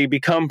that they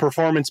become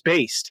performance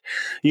based,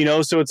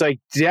 So it's like,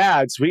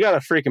 dads, we got to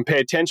freaking pay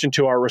attention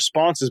to our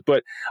responses.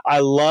 But I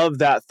love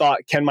that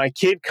thought. Can my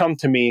kid come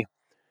to me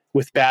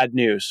with bad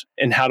news,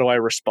 and how do I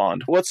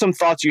respond? What's some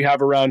thoughts you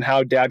have around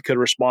how dad could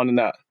respond in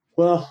that?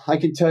 Well, I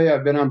can tell you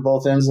I've been on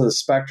both ends of the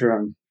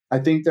spectrum. I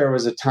think there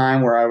was a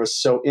time where I was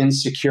so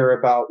insecure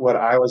about what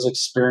I was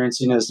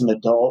experiencing as an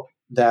adult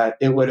that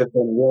it would have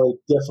been really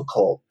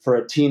difficult for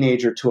a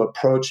teenager to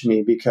approach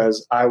me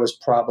because I was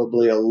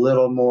probably a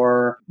little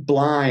more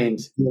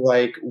blind,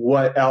 like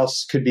what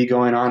else could be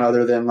going on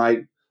other than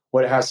like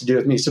what it has to do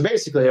with me. So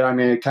basically,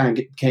 it kind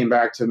of came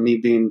back to me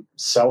being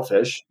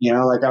selfish,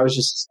 like I was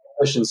just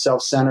and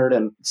self-centered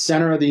and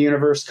center of the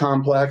universe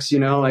complex,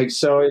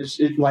 so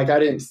it's like I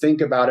didn't think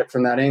about it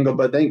from that angle,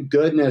 but thank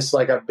goodness,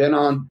 like I've been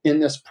in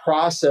this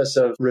process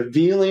of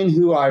revealing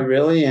who I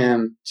really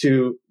am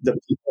to the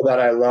people that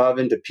I love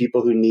and to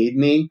people who need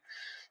me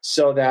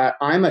so that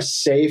I'm a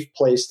safe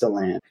place to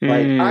land.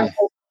 Like I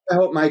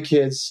hope my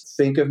kids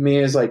think of me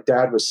as like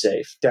dad was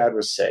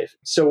safe.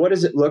 So what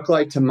does it look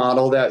like to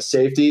model that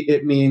safety?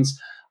 It means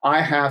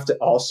I have to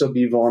also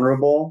be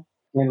vulnerable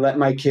and let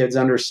my kids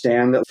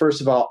understand that,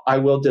 first of all, I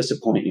will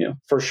disappoint you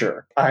for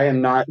sure. I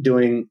am not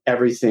doing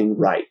everything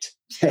right.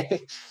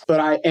 But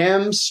I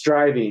am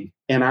striving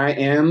and I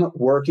am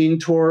working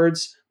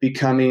towards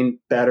becoming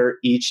better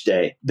each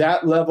day.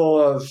 That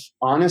level of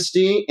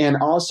honesty and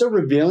also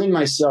revealing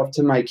myself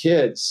to my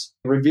kids,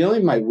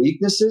 revealing my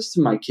weaknesses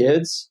to my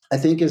kids, I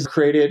think has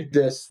created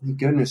this,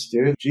 goodness,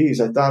 dude, geez,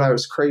 I thought I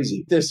was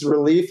crazy. This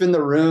relief in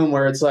the room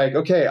where it's like,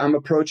 okay, I'm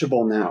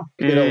approachable now.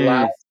 It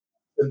allows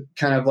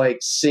kind of like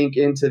sink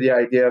into the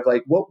idea of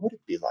like, what would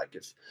it be like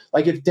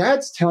if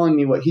dad's telling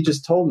me what he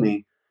just told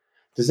me,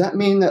 does that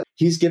mean that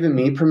he's given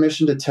me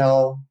permission to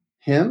tell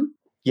him?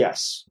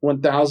 Yes,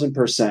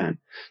 1000%.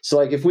 So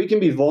like if we can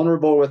be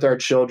vulnerable with our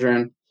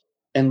children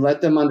and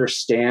let them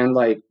understand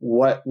like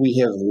what we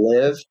have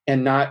lived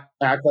and not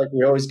act like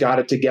we always got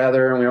it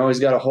together and we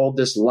always got to hold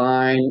this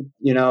line,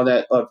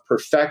 that of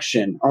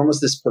perfection,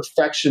 almost this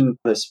perfection,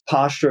 this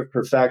posture of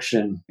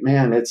perfection.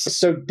 Man, it's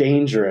so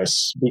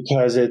dangerous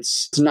because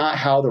it's not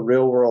how the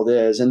real world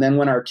is. And then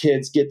when our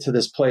kids get to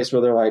this place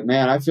where they're like,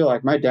 man, I feel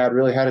like my dad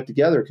really had it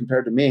together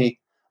compared to me.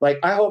 Like,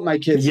 I hope my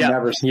kids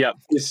never see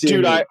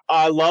Dude, me.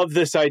 I love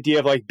this idea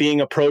of like being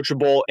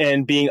approachable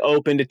and being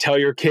open to tell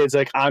your kids,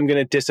 like, I'm going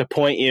to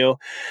disappoint you.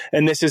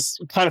 And this is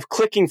kind of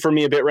clicking for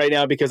me a bit right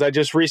now because I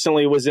just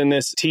recently was in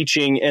this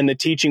teaching and the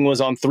teaching was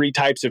on 3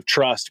 types of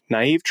trust: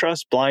 naive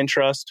trust, blind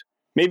trust.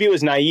 Maybe it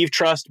was naive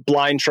trust,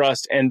 blind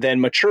trust, and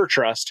then mature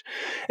trust.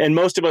 And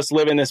most of us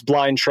live in this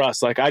blind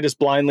trust. Like, I just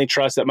blindly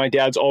trust that my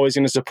dad's always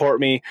going to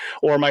support me,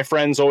 or my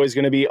friend's always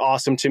going to be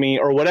awesome to me,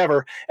 or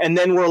whatever. And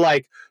then we're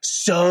like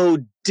so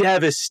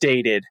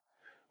devastated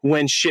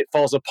when shit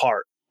falls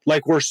apart.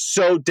 Like, we're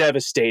so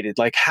devastated.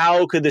 Like,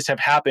 how could this have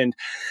happened?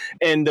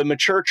 And the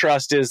mature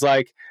trust is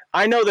like,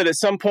 I know that at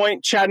some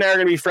point, Chad and I are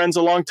going to be friends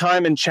a long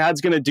time, and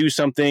Chad's going to do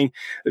something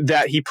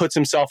that he puts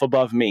himself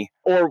above me,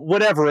 or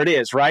whatever it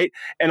is, right?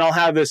 And I'll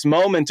have this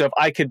moment of,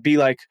 I could be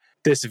like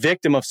this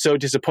victim of so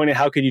disappointed,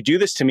 how could you do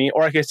this to me?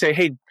 Or I could say,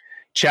 hey,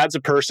 Chad's a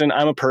person,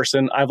 I'm a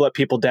person, I've let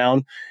people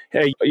down.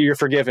 Hey, you're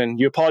forgiven.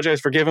 You apologize,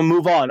 forgive him,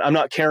 move on. I'm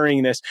not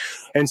carrying this.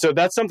 And so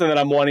that's something that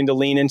I'm wanting to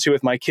lean into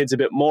with my kids a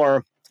bit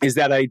more, is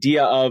that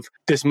idea of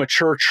this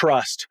mature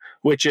trust,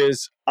 which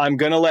is, I'm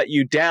going to let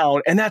you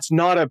down. And that's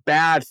not a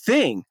bad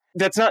thing.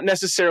 That's not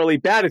necessarily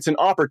bad. It's an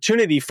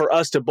opportunity for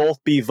us to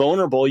both be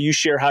vulnerable. You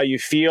share how you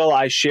feel.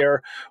 I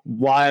share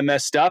why I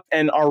messed up.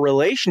 And our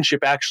relationship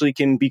actually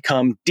can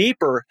become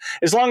deeper,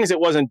 as long as it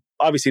wasn't,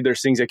 obviously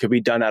there's things that could be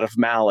done out of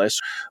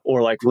malice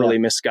or like really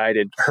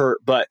misguided hurt.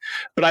 But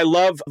I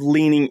love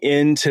leaning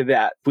into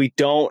that. We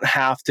don't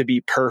have to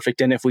be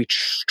perfect. And if we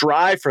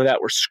strive for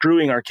that, we're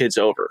screwing our kids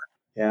over.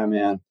 Yeah,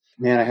 man.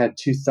 Man, I had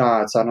 2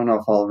 thoughts. I don't know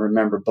if I'll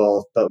remember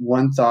both, but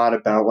one thought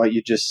about what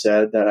you just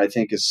said that I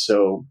think is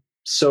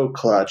so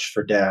clutch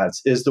for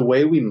dads is the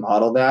way we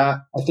model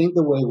that. I think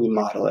the way we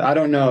model it, I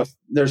don't know if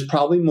there's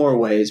probably more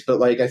ways, but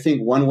like, I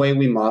think one way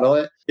we model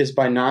it is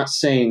by not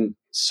saying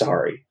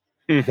sorry.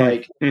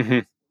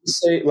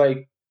 Say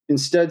like,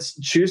 instead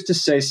choose to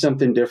say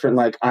something different.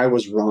 Like, I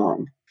was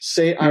wrong.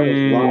 Say I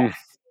was wrong.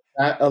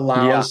 That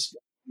allows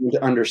you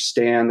to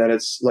understand that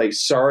it's like,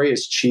 sorry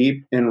is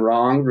cheap and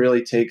wrong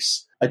really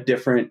takes a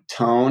different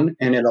tone,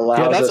 and it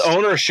allows that's us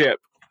ownership.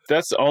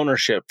 That's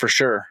ownership for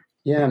sure.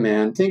 Yeah,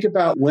 man. Think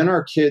about when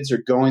our kids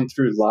are going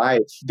through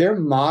life, they're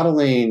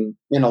modeling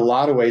in a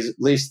lot of ways. At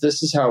least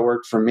this is how it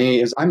worked for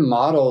me, is I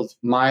modeled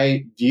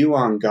my view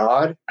on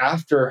God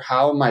after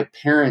how my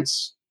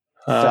parents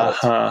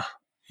felt.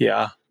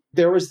 Yeah.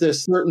 There was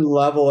this certain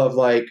level of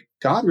like,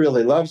 God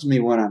really loves me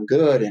when I'm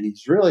good, and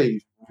he's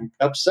really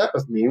upset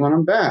with me when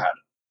I'm bad.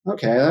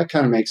 okay, that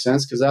kind of makes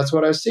sense because that's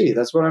what I see.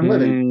 That's what I'm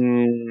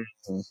living.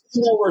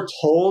 We're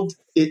told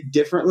it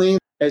differently.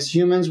 As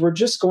humans, we're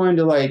just going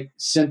to like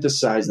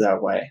synthesize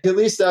that way. At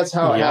least that's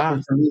how it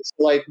happened for me.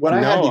 So, like what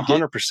I had to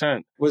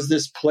 100%. was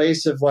this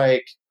place of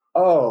like,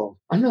 oh,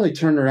 I'm really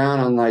turned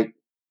around on like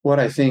what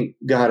I think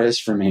God is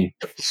for me.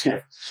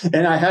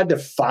 And I had to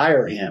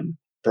fire him,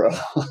 bro.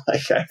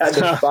 Like I had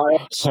to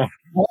fire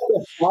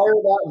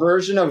that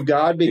version of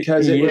God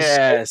because it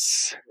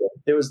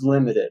was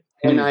limited.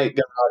 And God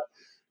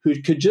who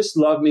could just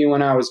love me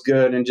when I was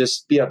good and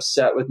just be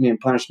upset with me and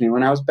punish me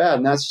when I was bad.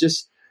 And that's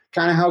just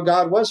kind of how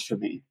God was for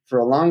me for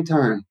a long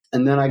time.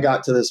 And then I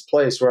got to this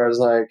place where I was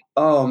like,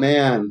 oh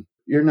man,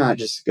 you're not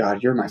just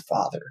God, you're my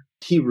Father.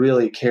 He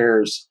really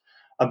cares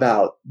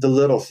about the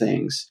little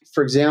things.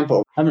 For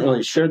example, I haven't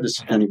really shared this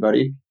with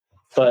anybody,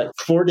 but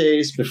 4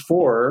 days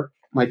before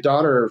my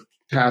daughter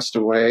passed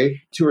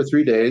away, 2 or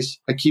 3 days,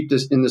 I keep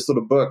this in this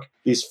little book,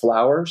 these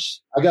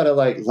flowers. I got to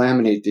like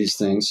laminate these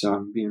things, so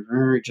I'm being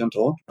very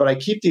gentle. But I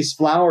keep these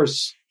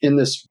flowers in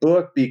this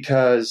book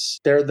because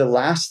they're the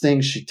last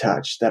thing she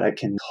touched that I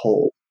can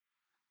hold.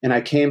 And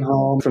I came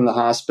home from the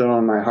hospital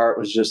and my heart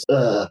was just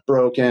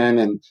broken.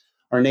 And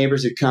our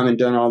neighbors had come and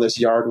done all this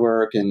yard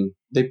work and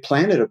they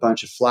planted a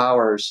bunch of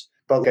flowers.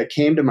 But I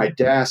came to my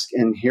desk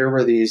and here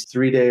were these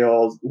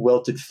 3-day-old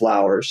wilted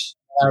flowers.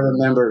 I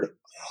remembered,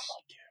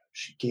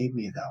 she gave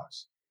me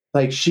those.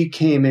 Like she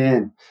came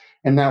in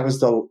and that was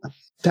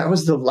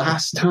the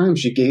last time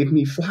she gave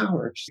me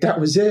flowers. That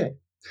was it.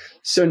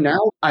 So now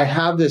I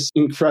have this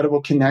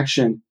incredible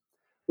connection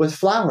with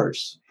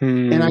flowers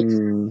and I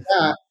do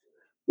that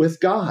with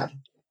God.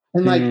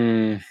 And like,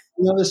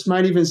 this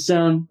might even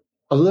sound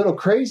a little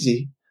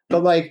crazy,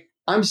 but like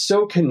I'm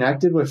so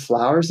connected with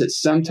flowers that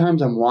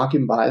sometimes I'm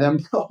walking by them.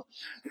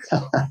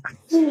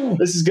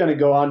 This is going to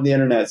go on the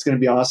internet. It's going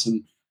to be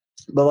awesome.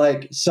 But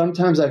like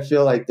sometimes I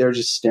feel like they're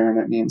just staring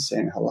at me and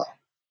saying hello.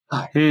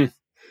 Hi.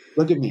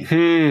 Look at me.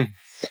 Dude,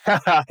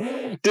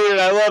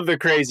 I love the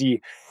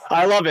crazy.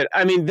 I love it.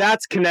 I mean,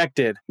 that's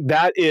connected.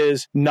 That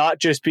is not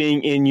just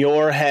being in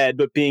your head,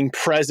 but being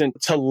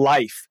present to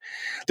life.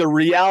 The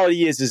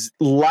reality is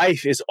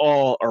life is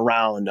all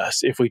around us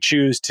if we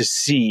choose to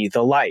see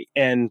the light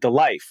and the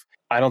life.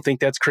 I don't think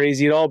that's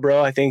crazy at all,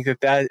 bro. I think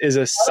that is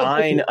a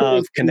sign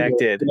of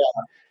connected.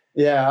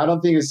 Yeah, I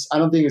don't think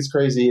it's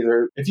crazy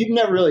either. If you've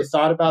never really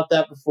thought about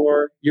that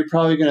before, you're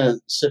probably going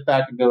to sit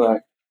back and be like,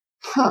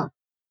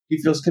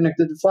 he feels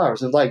connected to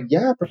flowers. And like,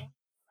 yeah, bro.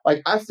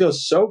 Like I feel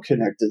so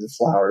connected to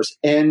flowers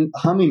and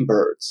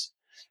hummingbirds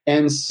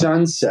and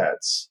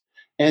sunsets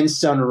and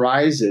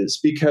sunrises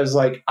because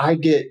like I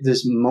get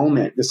this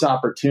moment, this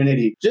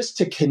opportunity just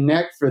to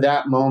connect for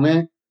that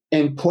moment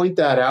and point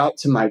that out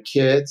to my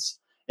kids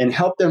and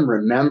help them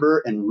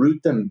remember and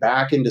root them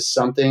back into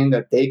something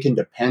that they can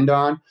depend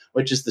on,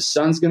 which is the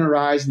sun's going to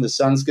rise and the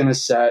sun's going to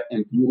set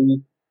and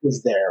beauty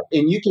is there.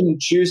 And you can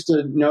choose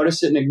to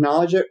notice it and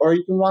acknowledge it, or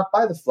you can walk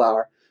by the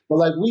flower. But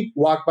like we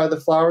walk by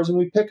the flowers and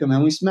we pick them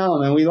and we smell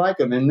them and we like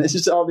them. And there's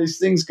just all these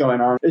things going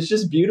on. It's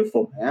just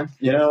beautiful, man.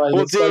 You know, like,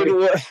 well,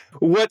 dude,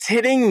 what's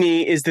hitting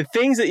me is the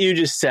things that you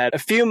just said. A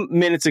few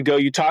minutes ago,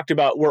 you talked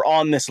about we're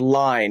on this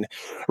line,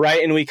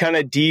 right? And we kind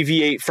of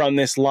deviate from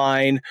this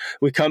line.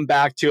 We come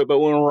back to it. But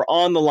when we're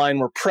on the line,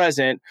 we're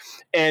present.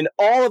 And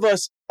all of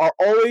us are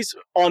always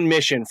on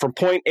mission from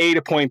point A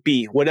to point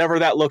B, whatever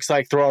that looks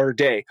like throughout our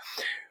day.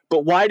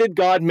 But why did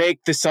God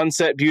make the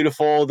sunset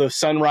beautiful, the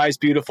sunrise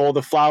beautiful,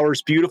 the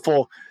flowers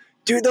beautiful?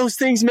 Dude, those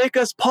things make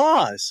us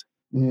pause.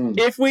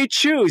 If we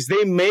choose,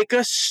 they make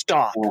us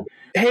stop.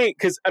 Hey,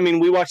 because, I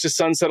mean, we watch the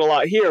sunset a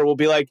lot here. We'll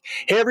be like,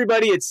 hey,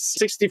 everybody, it's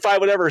 65,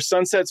 whatever,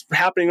 sunset's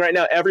happening right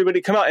now.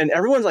 Everybody come out. And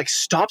everyone like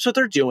stops what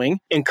they're doing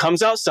and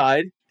comes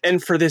outside.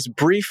 And for this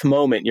brief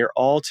moment, you're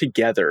all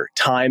together.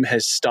 Time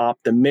has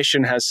stopped. The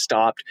mission has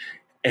stopped.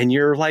 And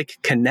you're like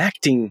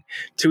connecting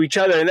to each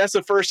other. And that's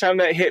the first time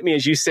that hit me.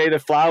 As you say, the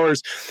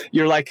flowers,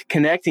 you're like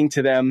connecting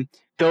to them.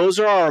 Those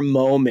are our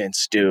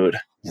moments, dude,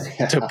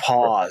 to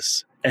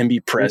pause and be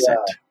present.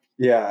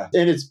 Yeah.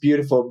 And it's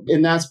beautiful.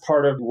 And that's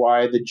part of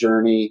why the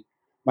journey,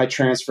 my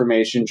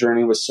transformation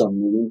journey was so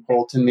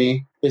meaningful to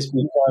me, is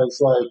because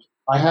like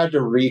I had to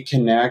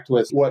reconnect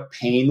with what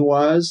pain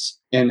was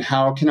and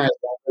how can I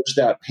leverage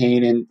that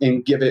pain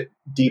and give it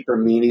deeper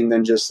meaning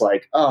than just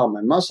like, oh,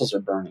 my muscles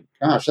are burning.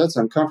 Gosh, that's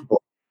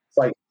uncomfortable. It's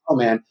like, oh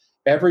man,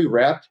 every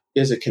rep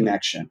is a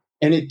connection.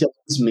 And it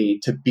does me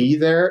to be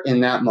there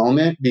in that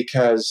moment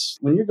because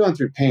when you're going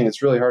through pain,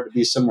 it's really hard to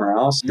be somewhere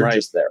else. You're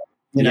just there,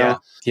 you know?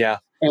 Yeah.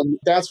 And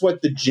that's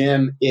what the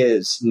gym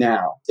is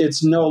now.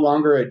 It's no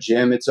longer a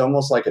gym. It's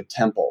almost like a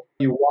temple.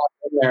 You walk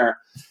in there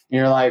and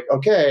you're like,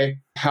 okay,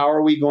 how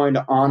are we going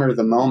to honor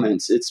the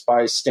moments? It's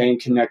by staying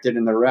connected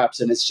in the reps.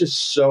 And it's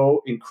just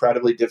so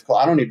incredibly difficult.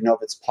 I don't even know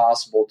if it's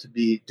possible to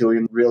be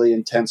doing really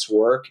intense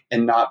work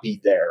and not be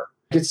there.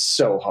 It's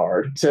so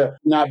hard to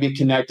not be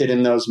connected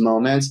in those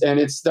moments. And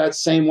it's that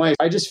same way.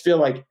 I just feel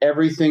like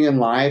everything in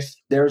life,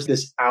 there's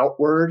this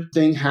outward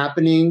thing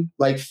happening,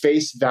 like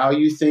face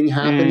value thing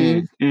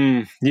happening.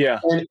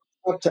 Yeah. And it's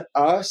up to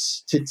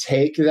us to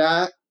take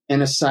that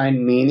and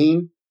assign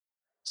meaning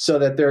so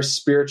that there's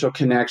spiritual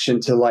connection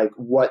to like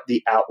what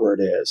the outward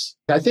is.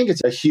 I think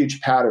it's a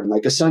huge pattern.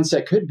 Like a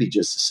sunset could be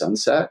just a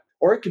sunset,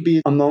 or it could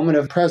be a moment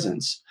of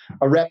presence.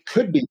 A rep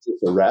could be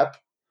just a rep,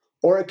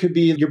 or it could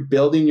be you're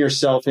building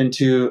yourself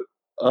into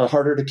a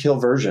harder to kill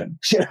version,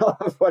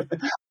 of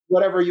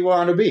whatever you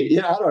want to be.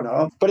 I don't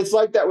know. But it's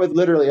like that with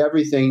literally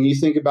everything. You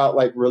think about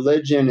like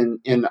religion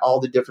and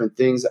all the different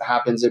things that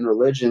happens in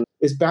religion.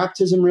 Is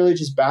baptism really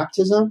just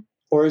baptism?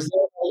 Or is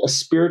there a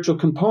spiritual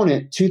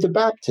component to the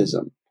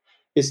baptism?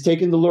 Is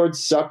taking the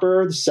Lord's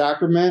Supper, the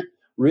sacrament,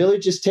 really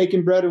just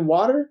taking bread and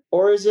water?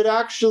 Or is it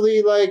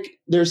actually like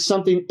there's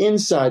something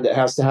inside that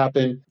has to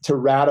happen to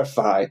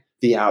ratify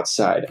the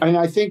outside? I mean,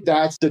 I think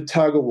that's the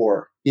tug of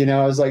war.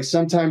 It's like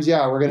sometimes,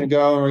 we're going to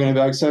go and we're going to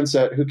be like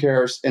sunset, who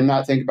cares, and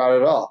not think about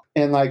it at all.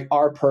 And like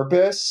our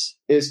purpose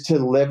is to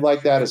live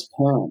like that as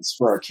parents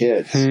for our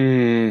kids,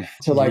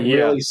 to like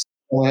really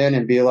settle in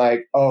and be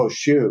like, oh,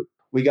 shoot,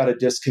 we got a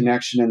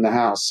disconnection in the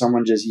house.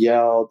 Someone just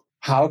yelled.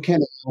 How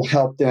can I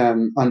help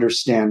them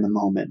understand the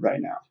moment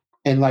right now?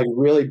 And like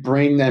really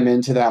bring them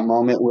into that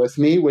moment with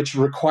me, which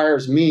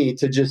requires me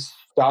to just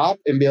stop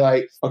and be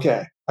like,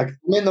 okay, like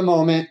I'm in the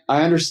moment.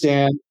 I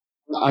understand.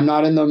 I'm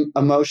not in the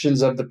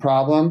emotions of the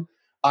problem.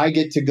 I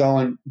get to go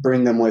and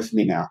bring them with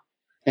me now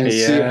and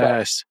see if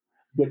I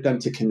get them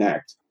to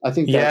connect. I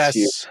think that's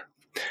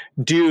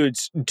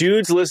huge.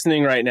 Dudes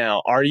listening right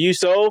now, are you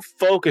so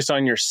focused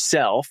on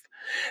yourself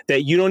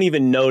that you don't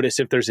even notice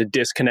if there's a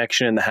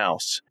disconnection in the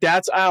house?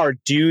 That's our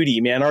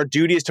duty, man. Our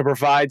duty is to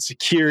provide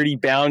security,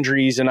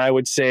 boundaries, and I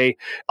would say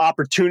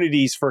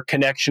opportunities for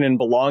connection and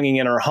belonging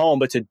in our home.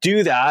 But to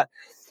do that,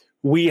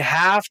 we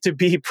have to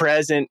be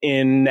present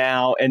in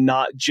now and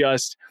not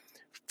just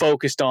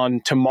focused on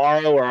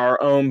tomorrow or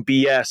our own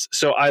BS.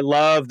 So I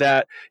love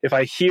that if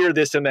I hear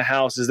this in the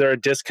house, is there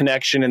a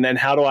disconnection? And then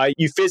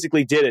you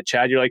physically did it,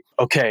 Chad. You're like,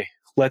 okay,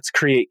 let's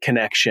create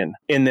connection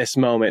in this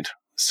moment.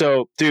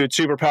 So, dude,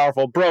 super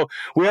powerful. Bro,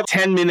 we have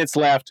 10 minutes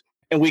left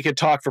and we could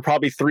talk for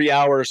probably 3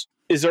 hours.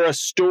 Is there a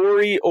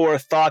story or a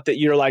thought that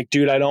you're like,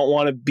 dude, I don't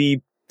want to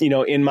be,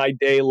 in my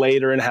day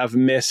later and have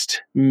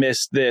missed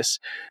this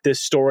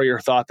story or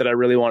thought that I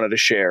really wanted to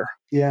share?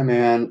 Yeah,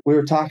 man. We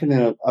were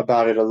talking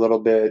about it a little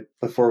bit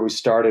before we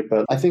started,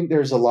 but I think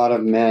there's a lot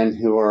of men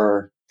who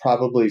are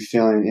probably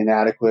feeling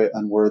inadequate,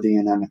 unworthy,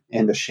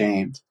 and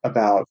ashamed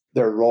about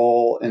their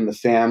role in the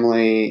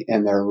family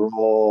and their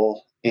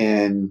role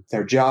in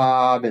their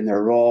job and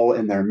their role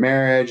in their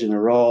marriage and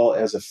their role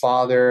as a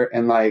father.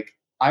 And like,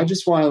 I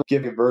just want to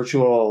give a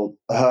virtual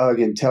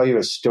hug and tell you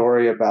a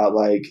story about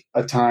like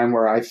a time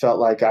where I felt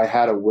like I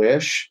had a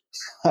wish,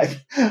 like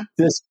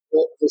this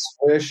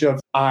wish of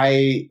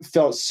I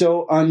felt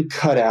so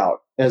uncut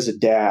out as a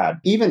dad,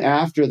 even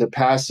after the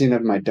passing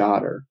of my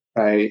daughter,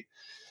 right?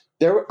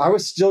 I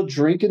was still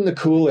drinking the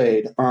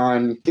Kool-Aid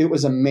it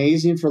was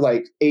amazing for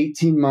like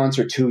 18 months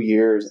or 2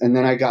 years. And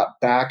then I got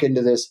back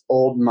into this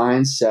old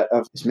mindset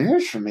of, is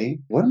marriage for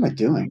me? What am I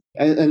doing?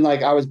 And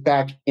like I was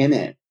back in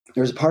it.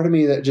 There was a part of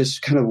me that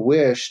just kind of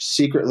wished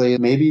secretly,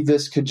 maybe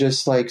this could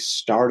just like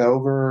start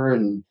over.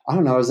 And I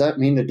don't know, does that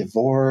mean a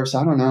divorce?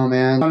 I don't know,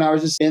 man. And I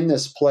was just in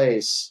this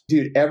place.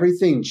 Dude,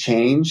 everything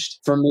changed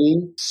for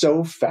me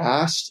so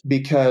fast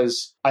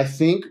because I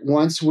think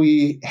once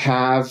we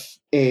have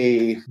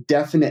a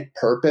definite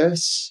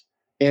purpose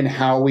in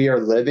how we are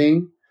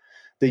living,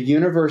 the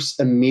universe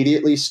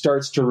immediately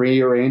starts to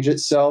rearrange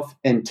itself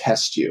and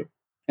test you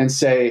and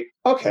say,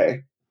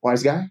 okay,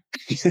 wise guy,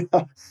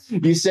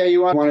 you say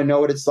you want to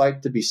know what it's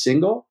like to be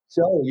single.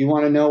 So you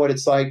want to know what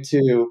it's like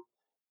to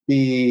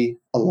be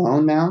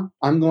alone now?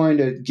 I'm going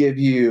to give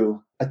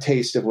you a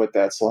taste of what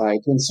that's like.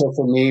 And so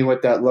for me,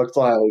 what that looked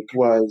like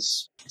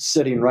was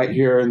sitting right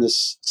here in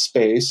this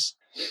space.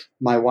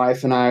 My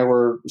wife and I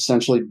were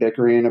essentially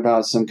bickering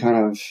about some kind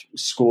of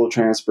school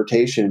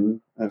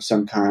transportation of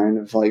some kind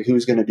of like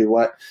who's going to do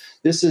what.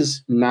 This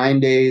is 9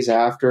 days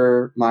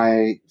after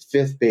my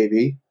fifth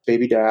baby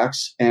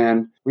Dax.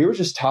 And we were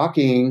just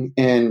talking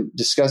and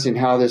discussing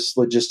how this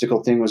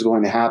logistical thing was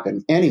going to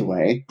happen.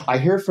 Anyway, I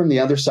hear from the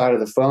other side of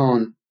the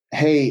phone,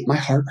 hey, my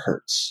heart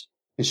hurts.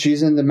 And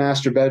she's in the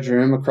master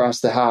bedroom across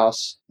the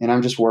house. And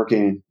I'm just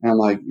working. And I'm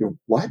like,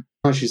 what?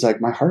 And she's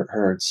like, my heart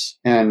hurts.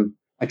 And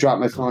I drop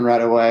my phone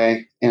right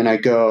away and I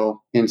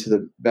go into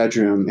the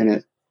bedroom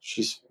and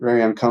she's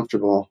very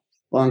uncomfortable.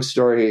 Long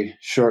story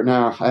short.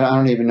 Now, I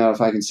don't even know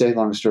if I can say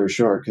long story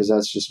short because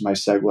that's just my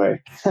segue.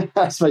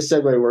 That's my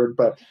segue word.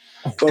 But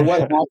what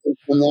happened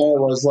from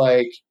there was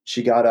like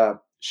she got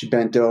up, she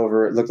bent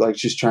over. It looked like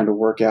she's trying to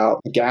work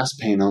out a gas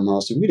pain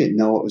almost. And we didn't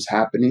know what was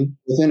happening.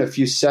 Within a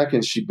few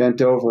seconds, she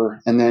bent over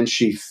and then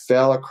she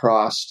fell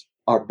across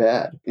our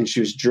bed and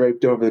she was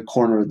draped over the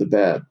corner of the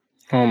bed.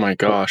 Oh my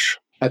gosh.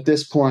 At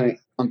this point,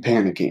 I'm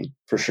panicking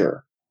for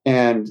sure.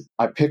 And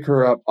I pick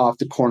her up off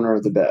the corner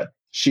of the bed.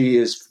 She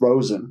is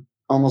frozen,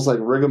 almost like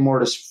rigor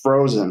mortis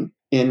frozen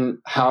in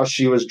how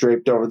she was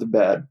draped over the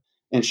bed.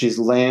 And she's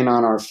laying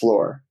on our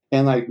floor.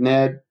 And like,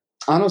 Ned,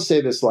 I don't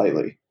say this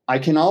lightly. I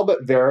can all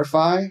but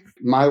verify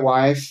my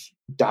wife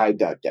died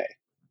that day.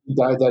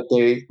 Died that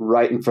day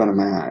right in front of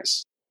my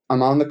eyes.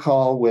 I'm on the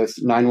call with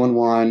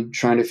 911,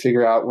 trying to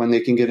figure out when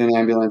they can get an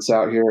ambulance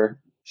out here.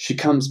 She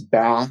comes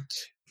back.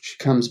 She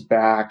comes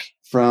back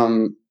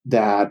from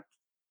that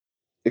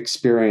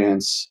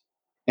experience,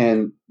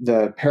 and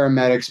the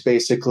paramedics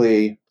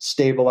basically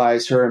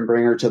stabilize her and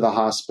bring her to the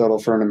hospital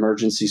for an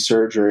emergency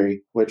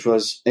surgery, which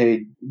was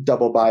a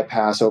double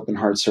bypass open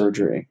heart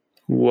surgery.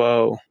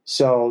 Whoa.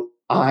 So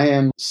I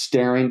am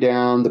staring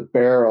down the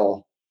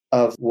barrel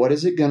of what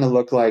is it going to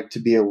look like to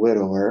be a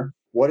widower?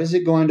 What is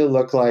it going to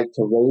look like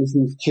to raise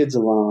these kids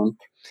alone?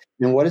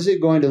 And what is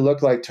it going to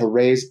look like to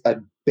raise a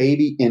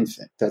baby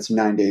infant that's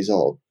 9 days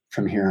old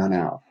from here on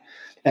out?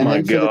 And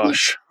My then for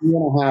gosh. the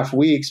 2.5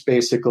 weeks,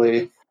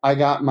 basically, I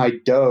got my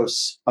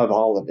dose of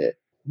all of it,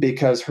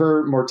 because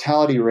her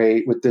mortality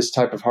rate with this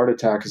type of heart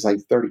attack is like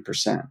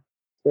 30%.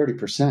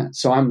 30%.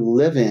 So I'm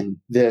living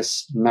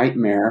this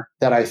nightmare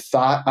that I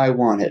thought I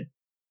wanted.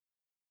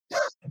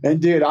 And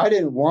dude, I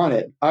didn't want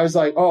it. I was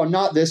like, oh,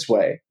 not this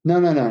way. No,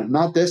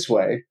 not this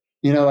way.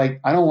 Like,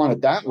 I don't want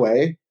it that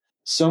way.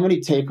 So many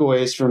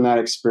takeaways from that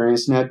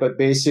experience, Ned. But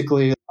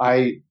basically,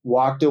 I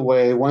walked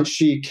away. Once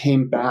she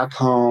came back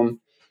home,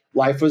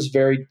 life was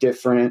very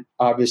different.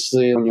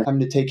 Obviously, when you're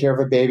having to take care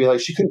of a baby, like,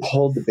 she couldn't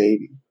hold the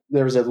baby.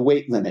 There was a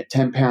weight limit,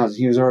 10 pounds.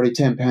 He was already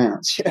 10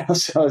 pounds.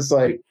 So it's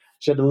like,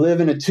 she had to live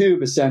in a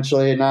tube,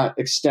 essentially, and not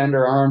extend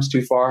her arms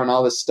too far and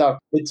all this stuff.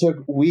 It took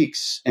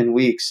weeks and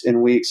weeks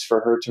and weeks for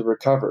her to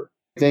recover.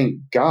 Thank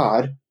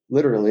God,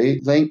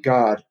 literally, thank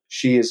God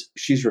she's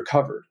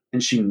recovered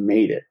and she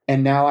made it.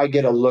 And now I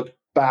get to look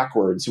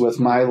backwards with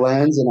my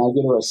lens, and I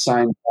get to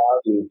assign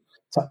value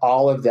to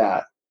all of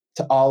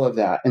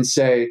that, and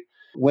say,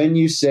 when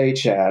you say,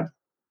 Chad,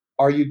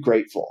 are you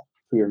grateful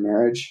for your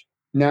marriage?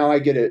 Now I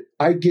get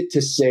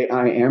to say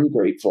I am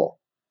grateful.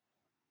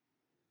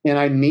 And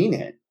I mean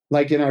it.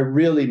 And I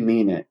really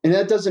mean it. And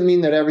that doesn't mean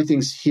that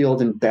everything's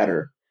healed and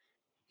better.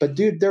 But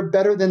dude, they're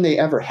better than they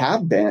ever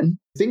have been.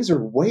 Things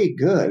are way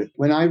good.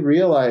 When I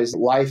realize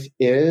life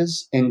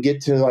is, and get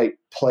to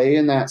play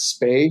in that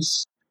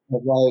space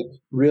of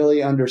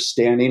really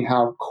understanding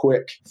how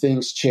quick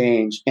things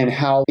change and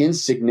how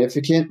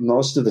insignificant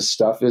most of the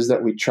stuff is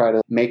that we try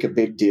to make a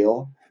big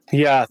deal.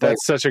 Yeah,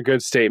 that's such a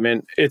good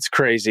statement. It's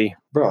crazy.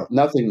 Bro,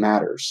 nothing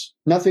matters.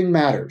 Nothing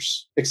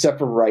matters except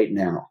for right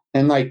now.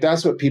 And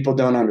that's what people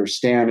don't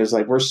understand is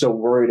we're so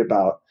worried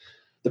about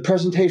the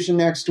presentation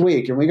next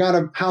week, and we got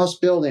a house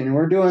building, and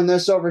we're doing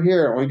this over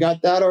here, and we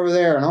got that over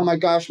there, and oh my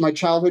gosh, my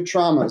childhood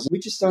traumas. We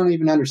just don't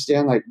even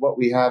understand what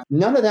we have.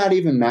 None of that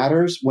even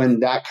matters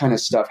when that kind of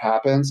stuff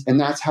happens, and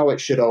that's how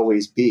it should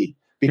always be.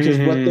 Because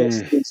what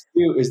those things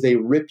do is they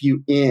rip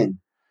you in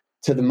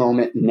to the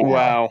moment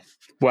now.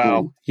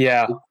 Wow.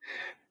 Yeah.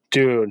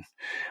 Dude,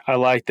 I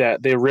like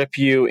that. They rip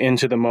you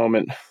into the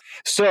moment.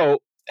 So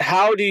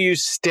how do you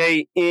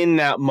stay in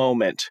that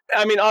moment?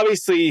 I mean,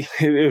 obviously,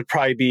 it would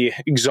probably be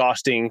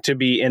exhausting to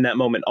be in that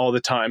moment all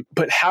the time.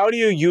 But how do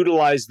you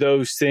utilize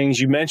those things?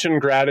 You mentioned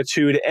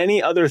gratitude.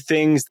 Any other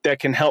things that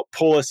can help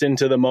pull us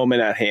into the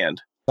moment at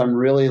hand? I'm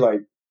really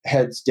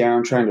heads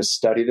down trying to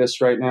study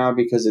this right now,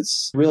 because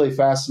it's really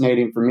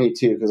fascinating for me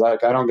too, because I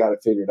don't got it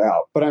figured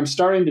out. But I'm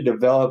starting to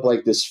develop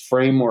this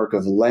framework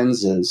of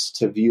lenses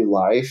to view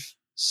life,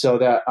 so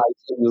that I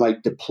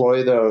can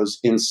deploy those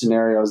in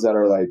scenarios that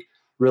are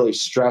really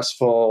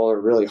stressful or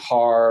really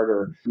hard,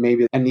 or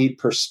maybe I need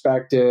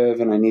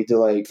perspective and I need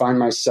to find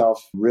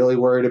myself really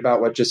worried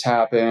about what just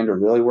happened or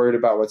really worried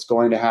about what's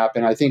going to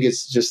happen. I think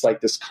it's just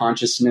this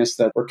consciousness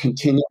that we're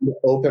continuing to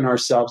open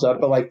ourselves up.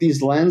 But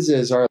these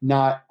lenses are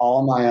not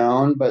all my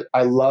own, but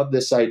I love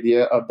this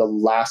idea of the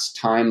last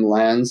time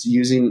lens,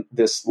 using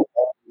this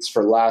lens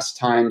for last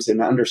times and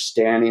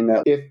understanding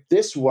that if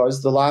this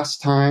was the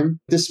last time.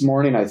 This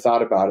morning I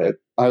thought about it.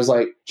 I was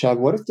like, Chad,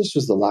 what if this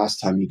was the last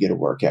time you get a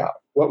workout?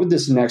 What would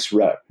this next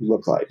rep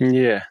look like?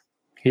 Yeah.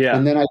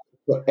 And then I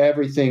put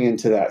everything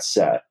into that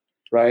set,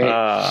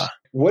 right?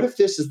 What if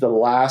this is the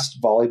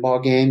last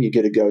volleyball game you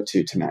get to go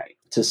to tonight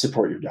to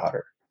support your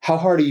daughter? How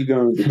hard are you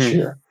going to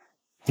cheer?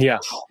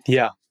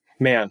 Yeah.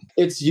 Man.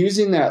 It's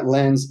using that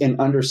lens and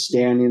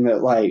understanding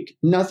that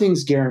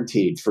nothing's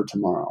guaranteed for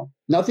tomorrow.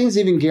 Nothing's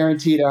even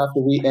guaranteed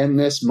after we end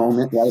this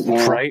moment right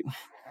now. Right.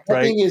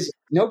 Nothing is,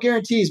 no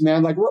guarantees,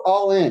 man. We're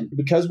all in.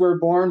 Because we're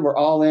born, we're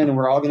all in, and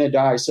we're all going to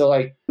die.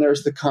 So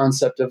there's the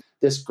concept of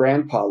this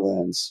grandpa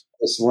lens,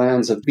 this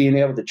lens of being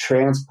able to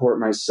transport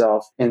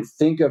myself and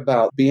think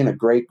about being a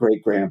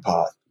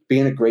great-great-grandpa,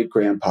 being a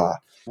great-grandpa.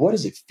 What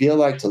does it feel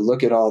like to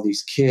look at all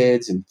these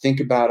kids and think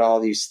about all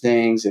these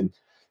things and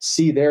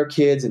see their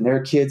kids and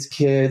their kids'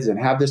 kids and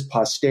have this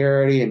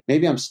posterity? And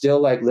maybe I'm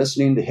still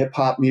listening to hip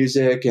hop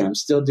music and I'm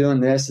still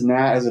doing this and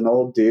that as an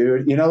old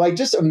dude,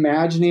 just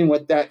imagining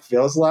what that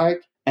feels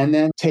like, and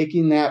then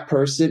taking that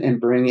person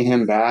and bringing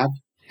him back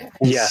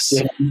and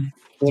sitting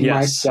in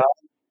myself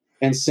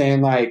and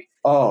saying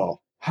oh,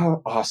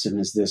 how awesome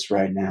is this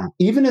right now?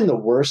 Even in the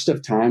worst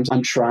of times,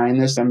 I'm trying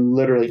this. I'm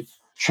literally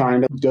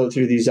trying to go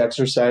through these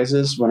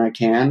exercises when I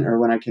can, or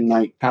when I can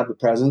have the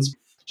presence,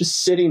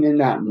 just sitting in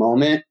that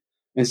moment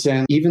and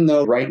saying, even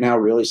though right now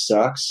really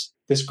sucks,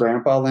 this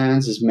grandpa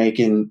lens is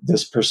making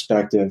this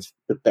perspective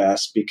the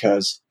best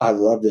because I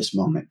love this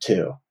moment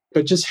too.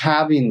 But just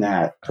having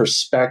that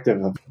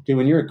perspective of, dude,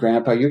 when you're a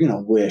grandpa, you're going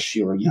to wish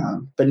you were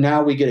young. But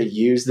now we get to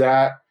use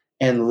that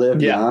and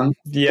live young.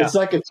 Yeah. It's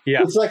like a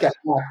hack,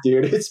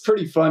 dude. It's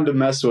pretty fun to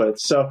mess with.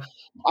 So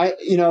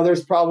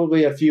there's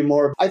probably a few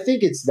more. I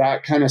think it's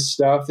that kind of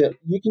stuff that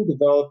you can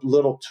develop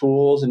little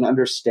tools and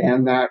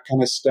understand that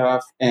kind of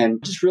stuff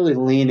and just really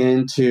lean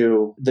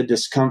into the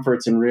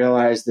discomforts and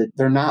realize that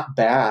they're not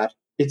bad.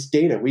 It's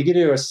data. We get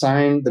to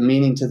assign the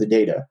meaning to the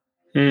data.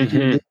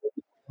 Mm-hmm.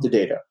 The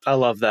data. I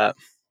love that.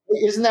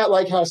 Isn't that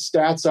like how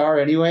stats are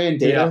anyway in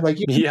data? Yeah. Like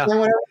you can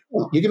whatever you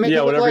want. You can make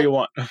it whatever like, you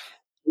want.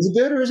 is it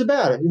good or is it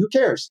bad? Who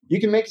cares? You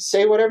can make it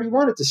say whatever you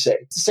want it to say.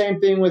 It's the same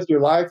thing with your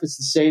life. It's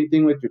the same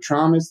thing with your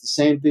trauma. It's the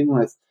same thing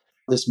with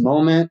this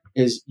moment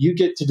is you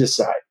get to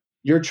decide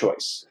your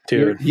choice.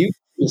 Dude. You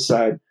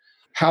decide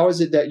how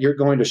is it that you're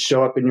going to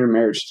show up in your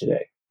marriage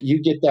today?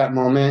 You get that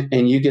moment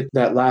and you get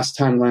that last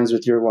time lens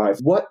with your wife.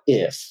 What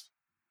if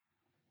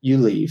you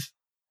leave,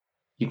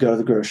 you go to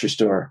the grocery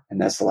store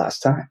and that's the last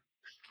time?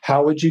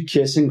 How would you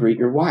kiss and greet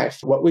your wife?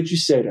 What would you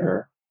say to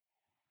her?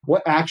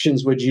 What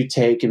actions would you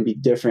take and be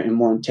different and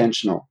more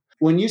intentional?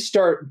 When you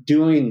start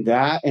doing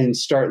that and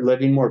start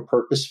living more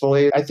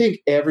purposefully, I think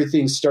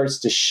everything starts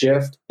to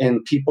shift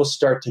and people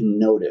start to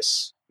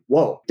notice,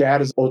 whoa,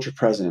 dad is ultra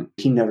present.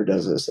 He never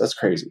does this. That's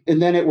crazy.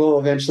 And then it will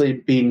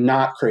eventually be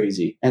not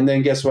crazy. And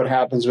then guess what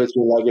happens with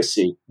your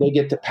legacy? They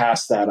get to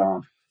pass that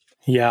on.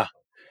 Yeah.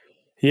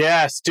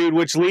 Yes, dude,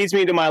 which leads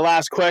me to my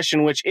last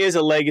question, which is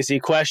a legacy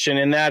question.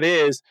 And that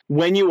is,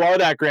 when you are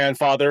that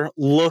grandfather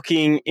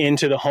looking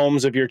into the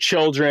homes of your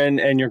children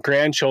and your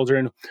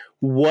grandchildren,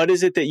 what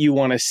is it that you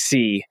want to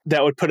see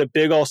that would put a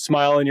big old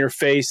smile on your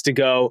face to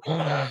go,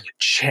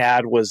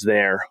 Chad was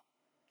there.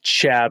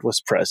 Chad was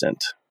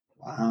present.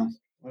 Wow.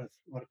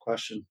 What a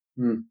question.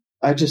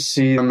 I just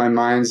see in my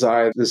mind's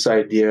eye this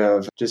idea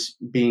of just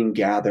being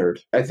gathered.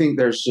 I think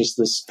there's just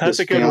this. That's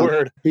this a good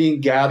word.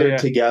 Being gathered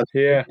together.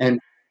 Yeah. And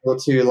able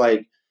to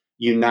like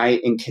unite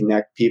and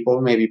connect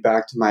people. Maybe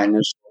back to my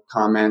initial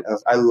comment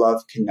of I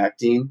love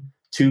connecting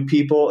to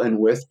people and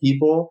with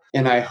people.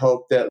 And I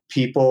hope that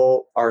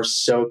people are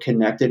so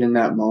connected in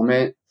that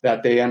moment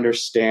that they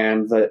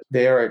understand that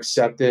they are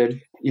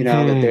accepted,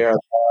 that they are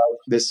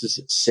loved. This is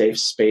a safe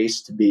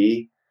space to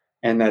be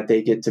and that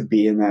they get to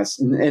be in that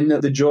and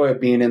the joy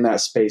of being in that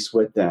space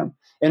with them.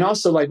 And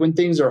also like when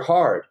things are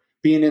hard,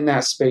 being in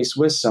that space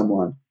with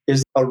someone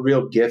is a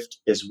real gift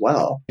as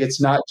well. It's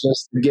not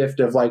just the gift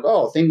of like,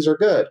 oh, things are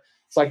good.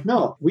 It's like,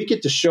 no, we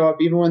get to show up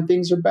even when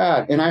things are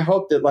bad. And I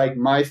hope that like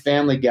my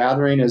family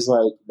gathering is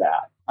like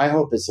that. I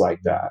hope it's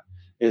like that.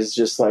 It's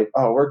just like,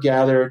 oh, we're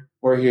gathered,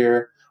 we're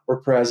here,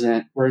 we're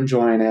present, we're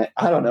enjoying it.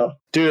 I don't know.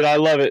 Dude, I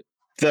love it.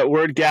 That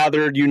word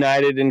gathered,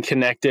 united, and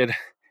connected.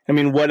 I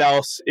mean, what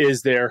else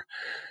is there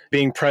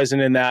being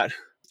present in that?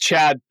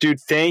 Chad, dude,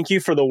 thank you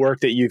for the work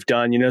that you've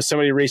done.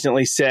 Somebody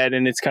recently said,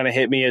 and it's kind of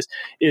hit me,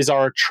 is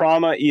our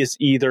trauma is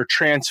either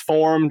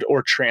transformed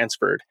or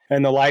transferred.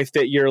 And the life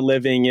that you're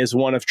living is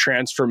one of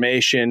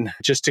transformation,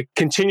 just to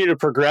continue to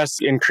progress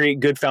and create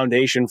good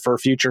foundation for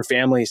future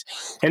families.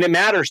 And it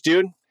matters,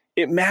 dude.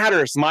 It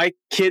matters. My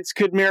kids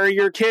could marry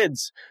your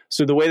kids.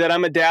 So the way that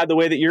I'm a dad, the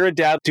way that you're a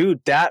dad,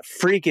 dude, that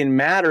freaking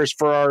matters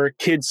for our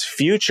kids'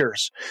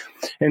 futures.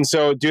 And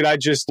so, dude, I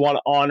just want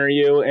to honor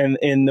you and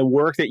in the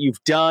work that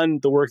you've done,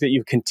 the work that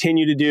you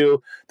continue to do,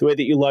 the way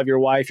that you love your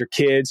wife, your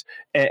kids,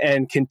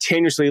 and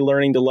continuously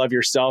learning to love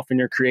yourself and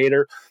your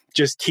creator.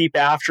 Just keep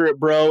after it,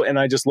 bro. And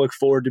I just look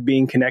forward to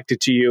being connected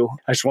to you.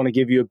 I just want to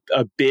give you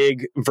a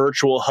big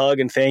virtual hug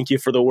and thank you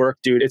for the work,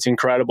 dude. It's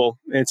incredible.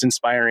 It's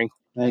inspiring.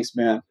 Thanks,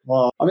 man.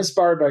 Well, I'm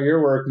inspired by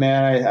your work,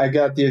 man. I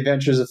got the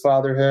Adventures of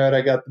Fatherhood.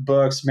 I got the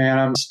books, man.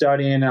 I'm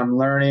studying, I'm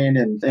learning.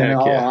 And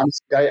all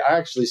honesty, I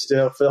actually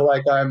still feel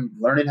like I'm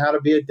learning how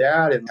to be a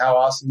dad. And how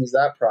awesome is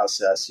that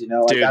process? Dude,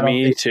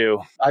 me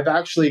too. I've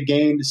actually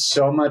gained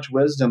so much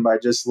wisdom by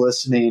just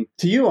listening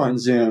to you on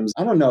Zooms.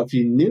 I don't know if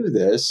you knew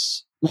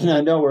this. And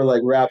I know we're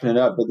like wrapping it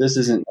up, but this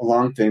isn't a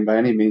long thing by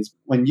any means.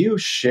 When you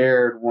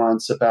shared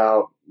once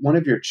about one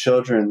of your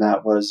children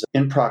that was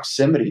in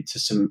proximity to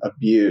some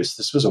abuse,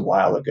 this was a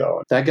while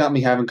ago, that got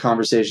me having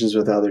conversations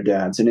with other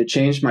dads and it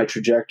changed my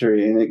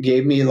trajectory. And it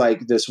gave me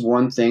like this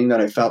one thing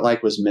that I felt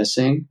like was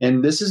missing.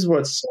 And this is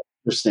what's so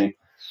interesting.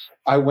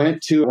 I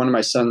went to one of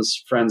my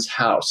son's friend's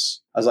house.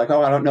 I was like,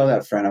 oh, I don't know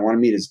that friend. I want to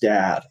meet his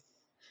dad.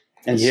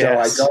 And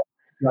so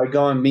I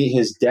go and meet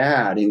his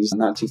dad. He's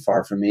not too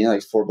far from me,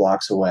 like 4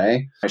 blocks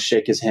away. I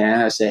shake his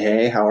hand. I say,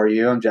 hey, how are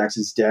you? I'm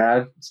Jackson's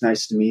dad. It's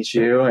nice to meet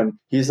you. And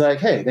he's like,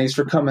 hey, thanks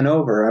for coming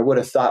over. I would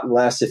have thought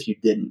less if you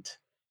didn't.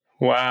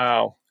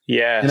 Wow.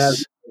 Yes. And I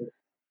was like,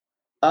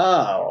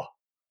 oh,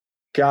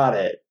 got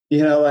it.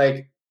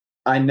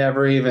 I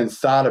never even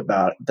thought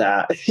about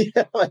that.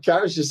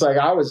 I was just like,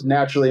 I was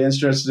naturally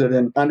interested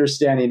in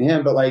understanding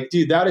him. But like,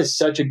 dude, that is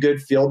such a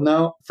good field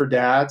note for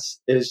dads.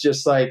 Is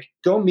just like,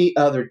 go meet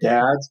other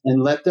dads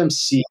and let them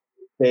see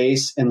your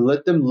face and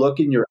let them look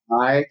in your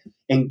eye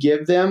and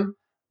give them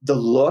the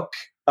look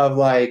of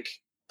like,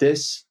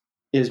 this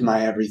is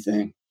my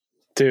everything.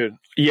 Dude,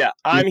 yeah,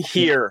 I'm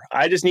here.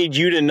 I just need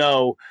you to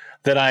know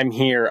that I'm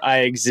here. I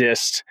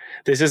exist.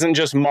 This isn't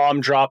just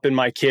mom dropping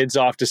my kids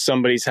off to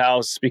somebody's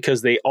house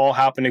because they all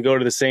happen to go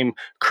to the same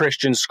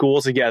Christian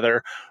school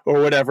together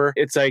or whatever.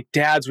 It's like,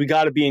 dads, we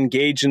got to be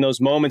engaged in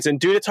those moments. And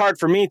dude, it's hard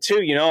for me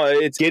too. You know,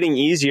 it's getting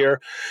easier,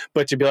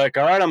 but to be like,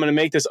 all right, I'm going to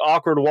make this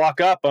awkward walk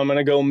up. I'm going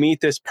to go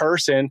meet this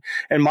person.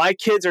 And my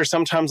kids are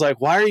sometimes like,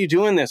 why are you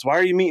doing this? Why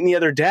are you meeting the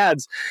other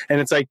dads?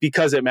 And it's like,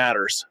 because it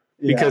matters.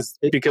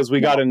 Because we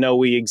got to know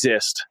we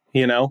exist,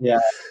 you know? Yeah.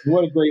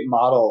 What a great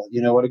model.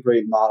 You know, what a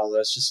great model.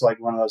 It's just like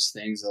one of those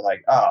things that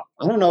like, oh,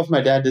 I don't know if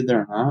my dad did that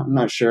or not. I'm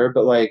not sure.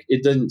 But like,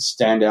 it didn't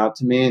stand out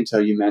to me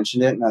until you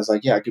mentioned it. And I was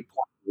like, yeah, good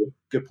point.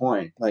 Good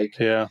point. Like,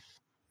 yeah.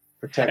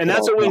 And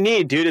that's what we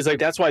need, dude, is like,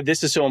 that's why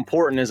this is so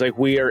important, is like,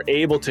 we are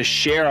able to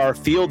share our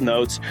field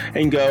notes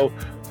and go,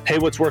 hey,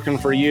 what's working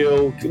for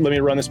you? Let me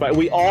run this by.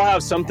 We all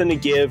have something to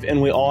give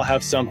and we all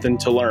have something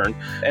to learn.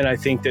 And I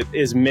think that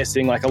is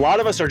missing. Like a lot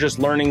of us are just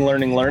learning,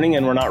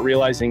 and we're not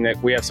realizing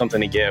that we have something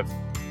to give.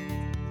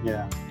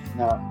 Yeah.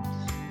 No.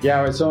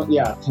 Yeah. So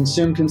yeah.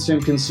 Consume.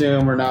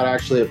 We're not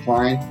actually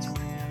applying.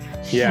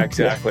 Yeah,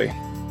 exactly.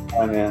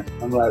 Oh man.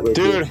 I'm right with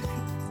you. Dude,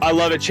 I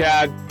love it,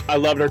 Chad. I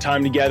loved our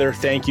time together.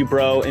 Thank you,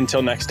 bro.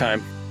 Until next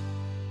time.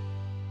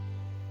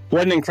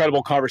 What an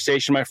incredible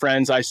conversation, my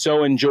friends. I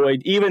so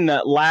enjoyed even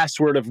that last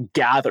word of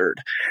gathered.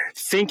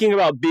 Thinking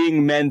about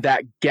being men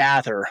that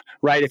gather,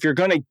 right? If you're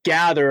going to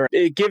gather,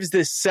 it gives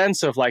this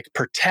sense of like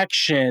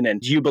protection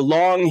and you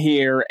belong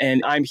here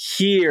and I'm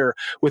here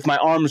with my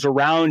arms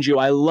around you.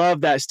 I love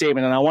that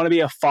statement. And I want to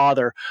be a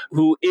father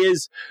who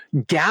is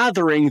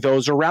gathering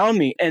those around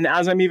me. And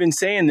as I'm even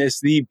saying this,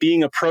 the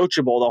being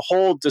approachable, the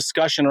whole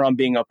discussion around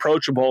being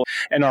approachable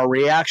and our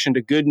reaction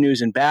to good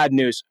news and bad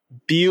news,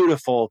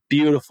 beautiful,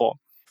 beautiful.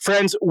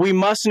 Friends, we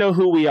must know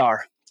who we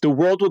are. The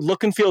world would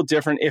look and feel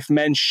different if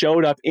men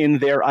showed up in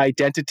their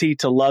identity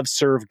to love,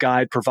 serve,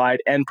 guide,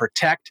 provide, and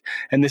protect.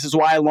 And this is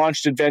why I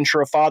launched Adventure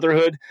of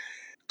Fatherhood.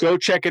 Go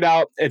check it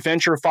out,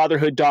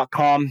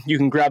 adventureoffatherhood.com. You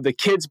can grab the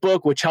kids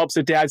book, which helps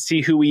a dad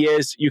see who he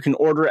is. You can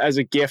order it as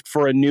a gift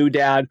for a new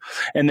dad.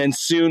 And then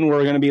soon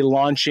we're going to be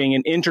launching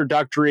an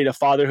introductory to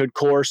fatherhood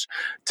course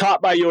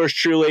taught by yours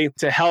truly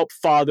to help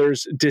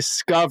fathers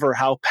discover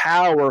how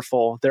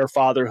powerful their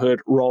fatherhood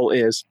role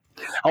is.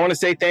 I want to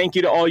say thank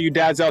you to all you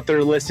dads out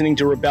there listening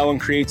to Rebel and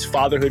Create's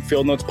Fatherhood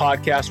Field Notes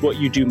podcast. What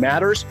you do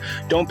matters.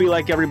 Don't be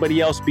like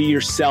everybody else. Be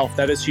yourself.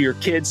 That is who your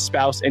kids,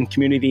 spouse, and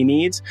community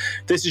needs.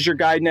 This is your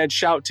guide, Ned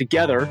Shout.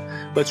 Together,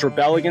 let's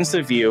rebel against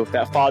the view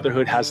that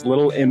fatherhood has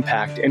little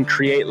impact and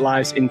create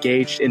lives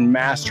engaged in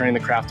mastering the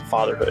craft of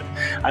fatherhood.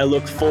 I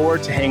look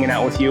forward to hanging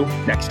out with you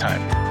next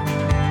time.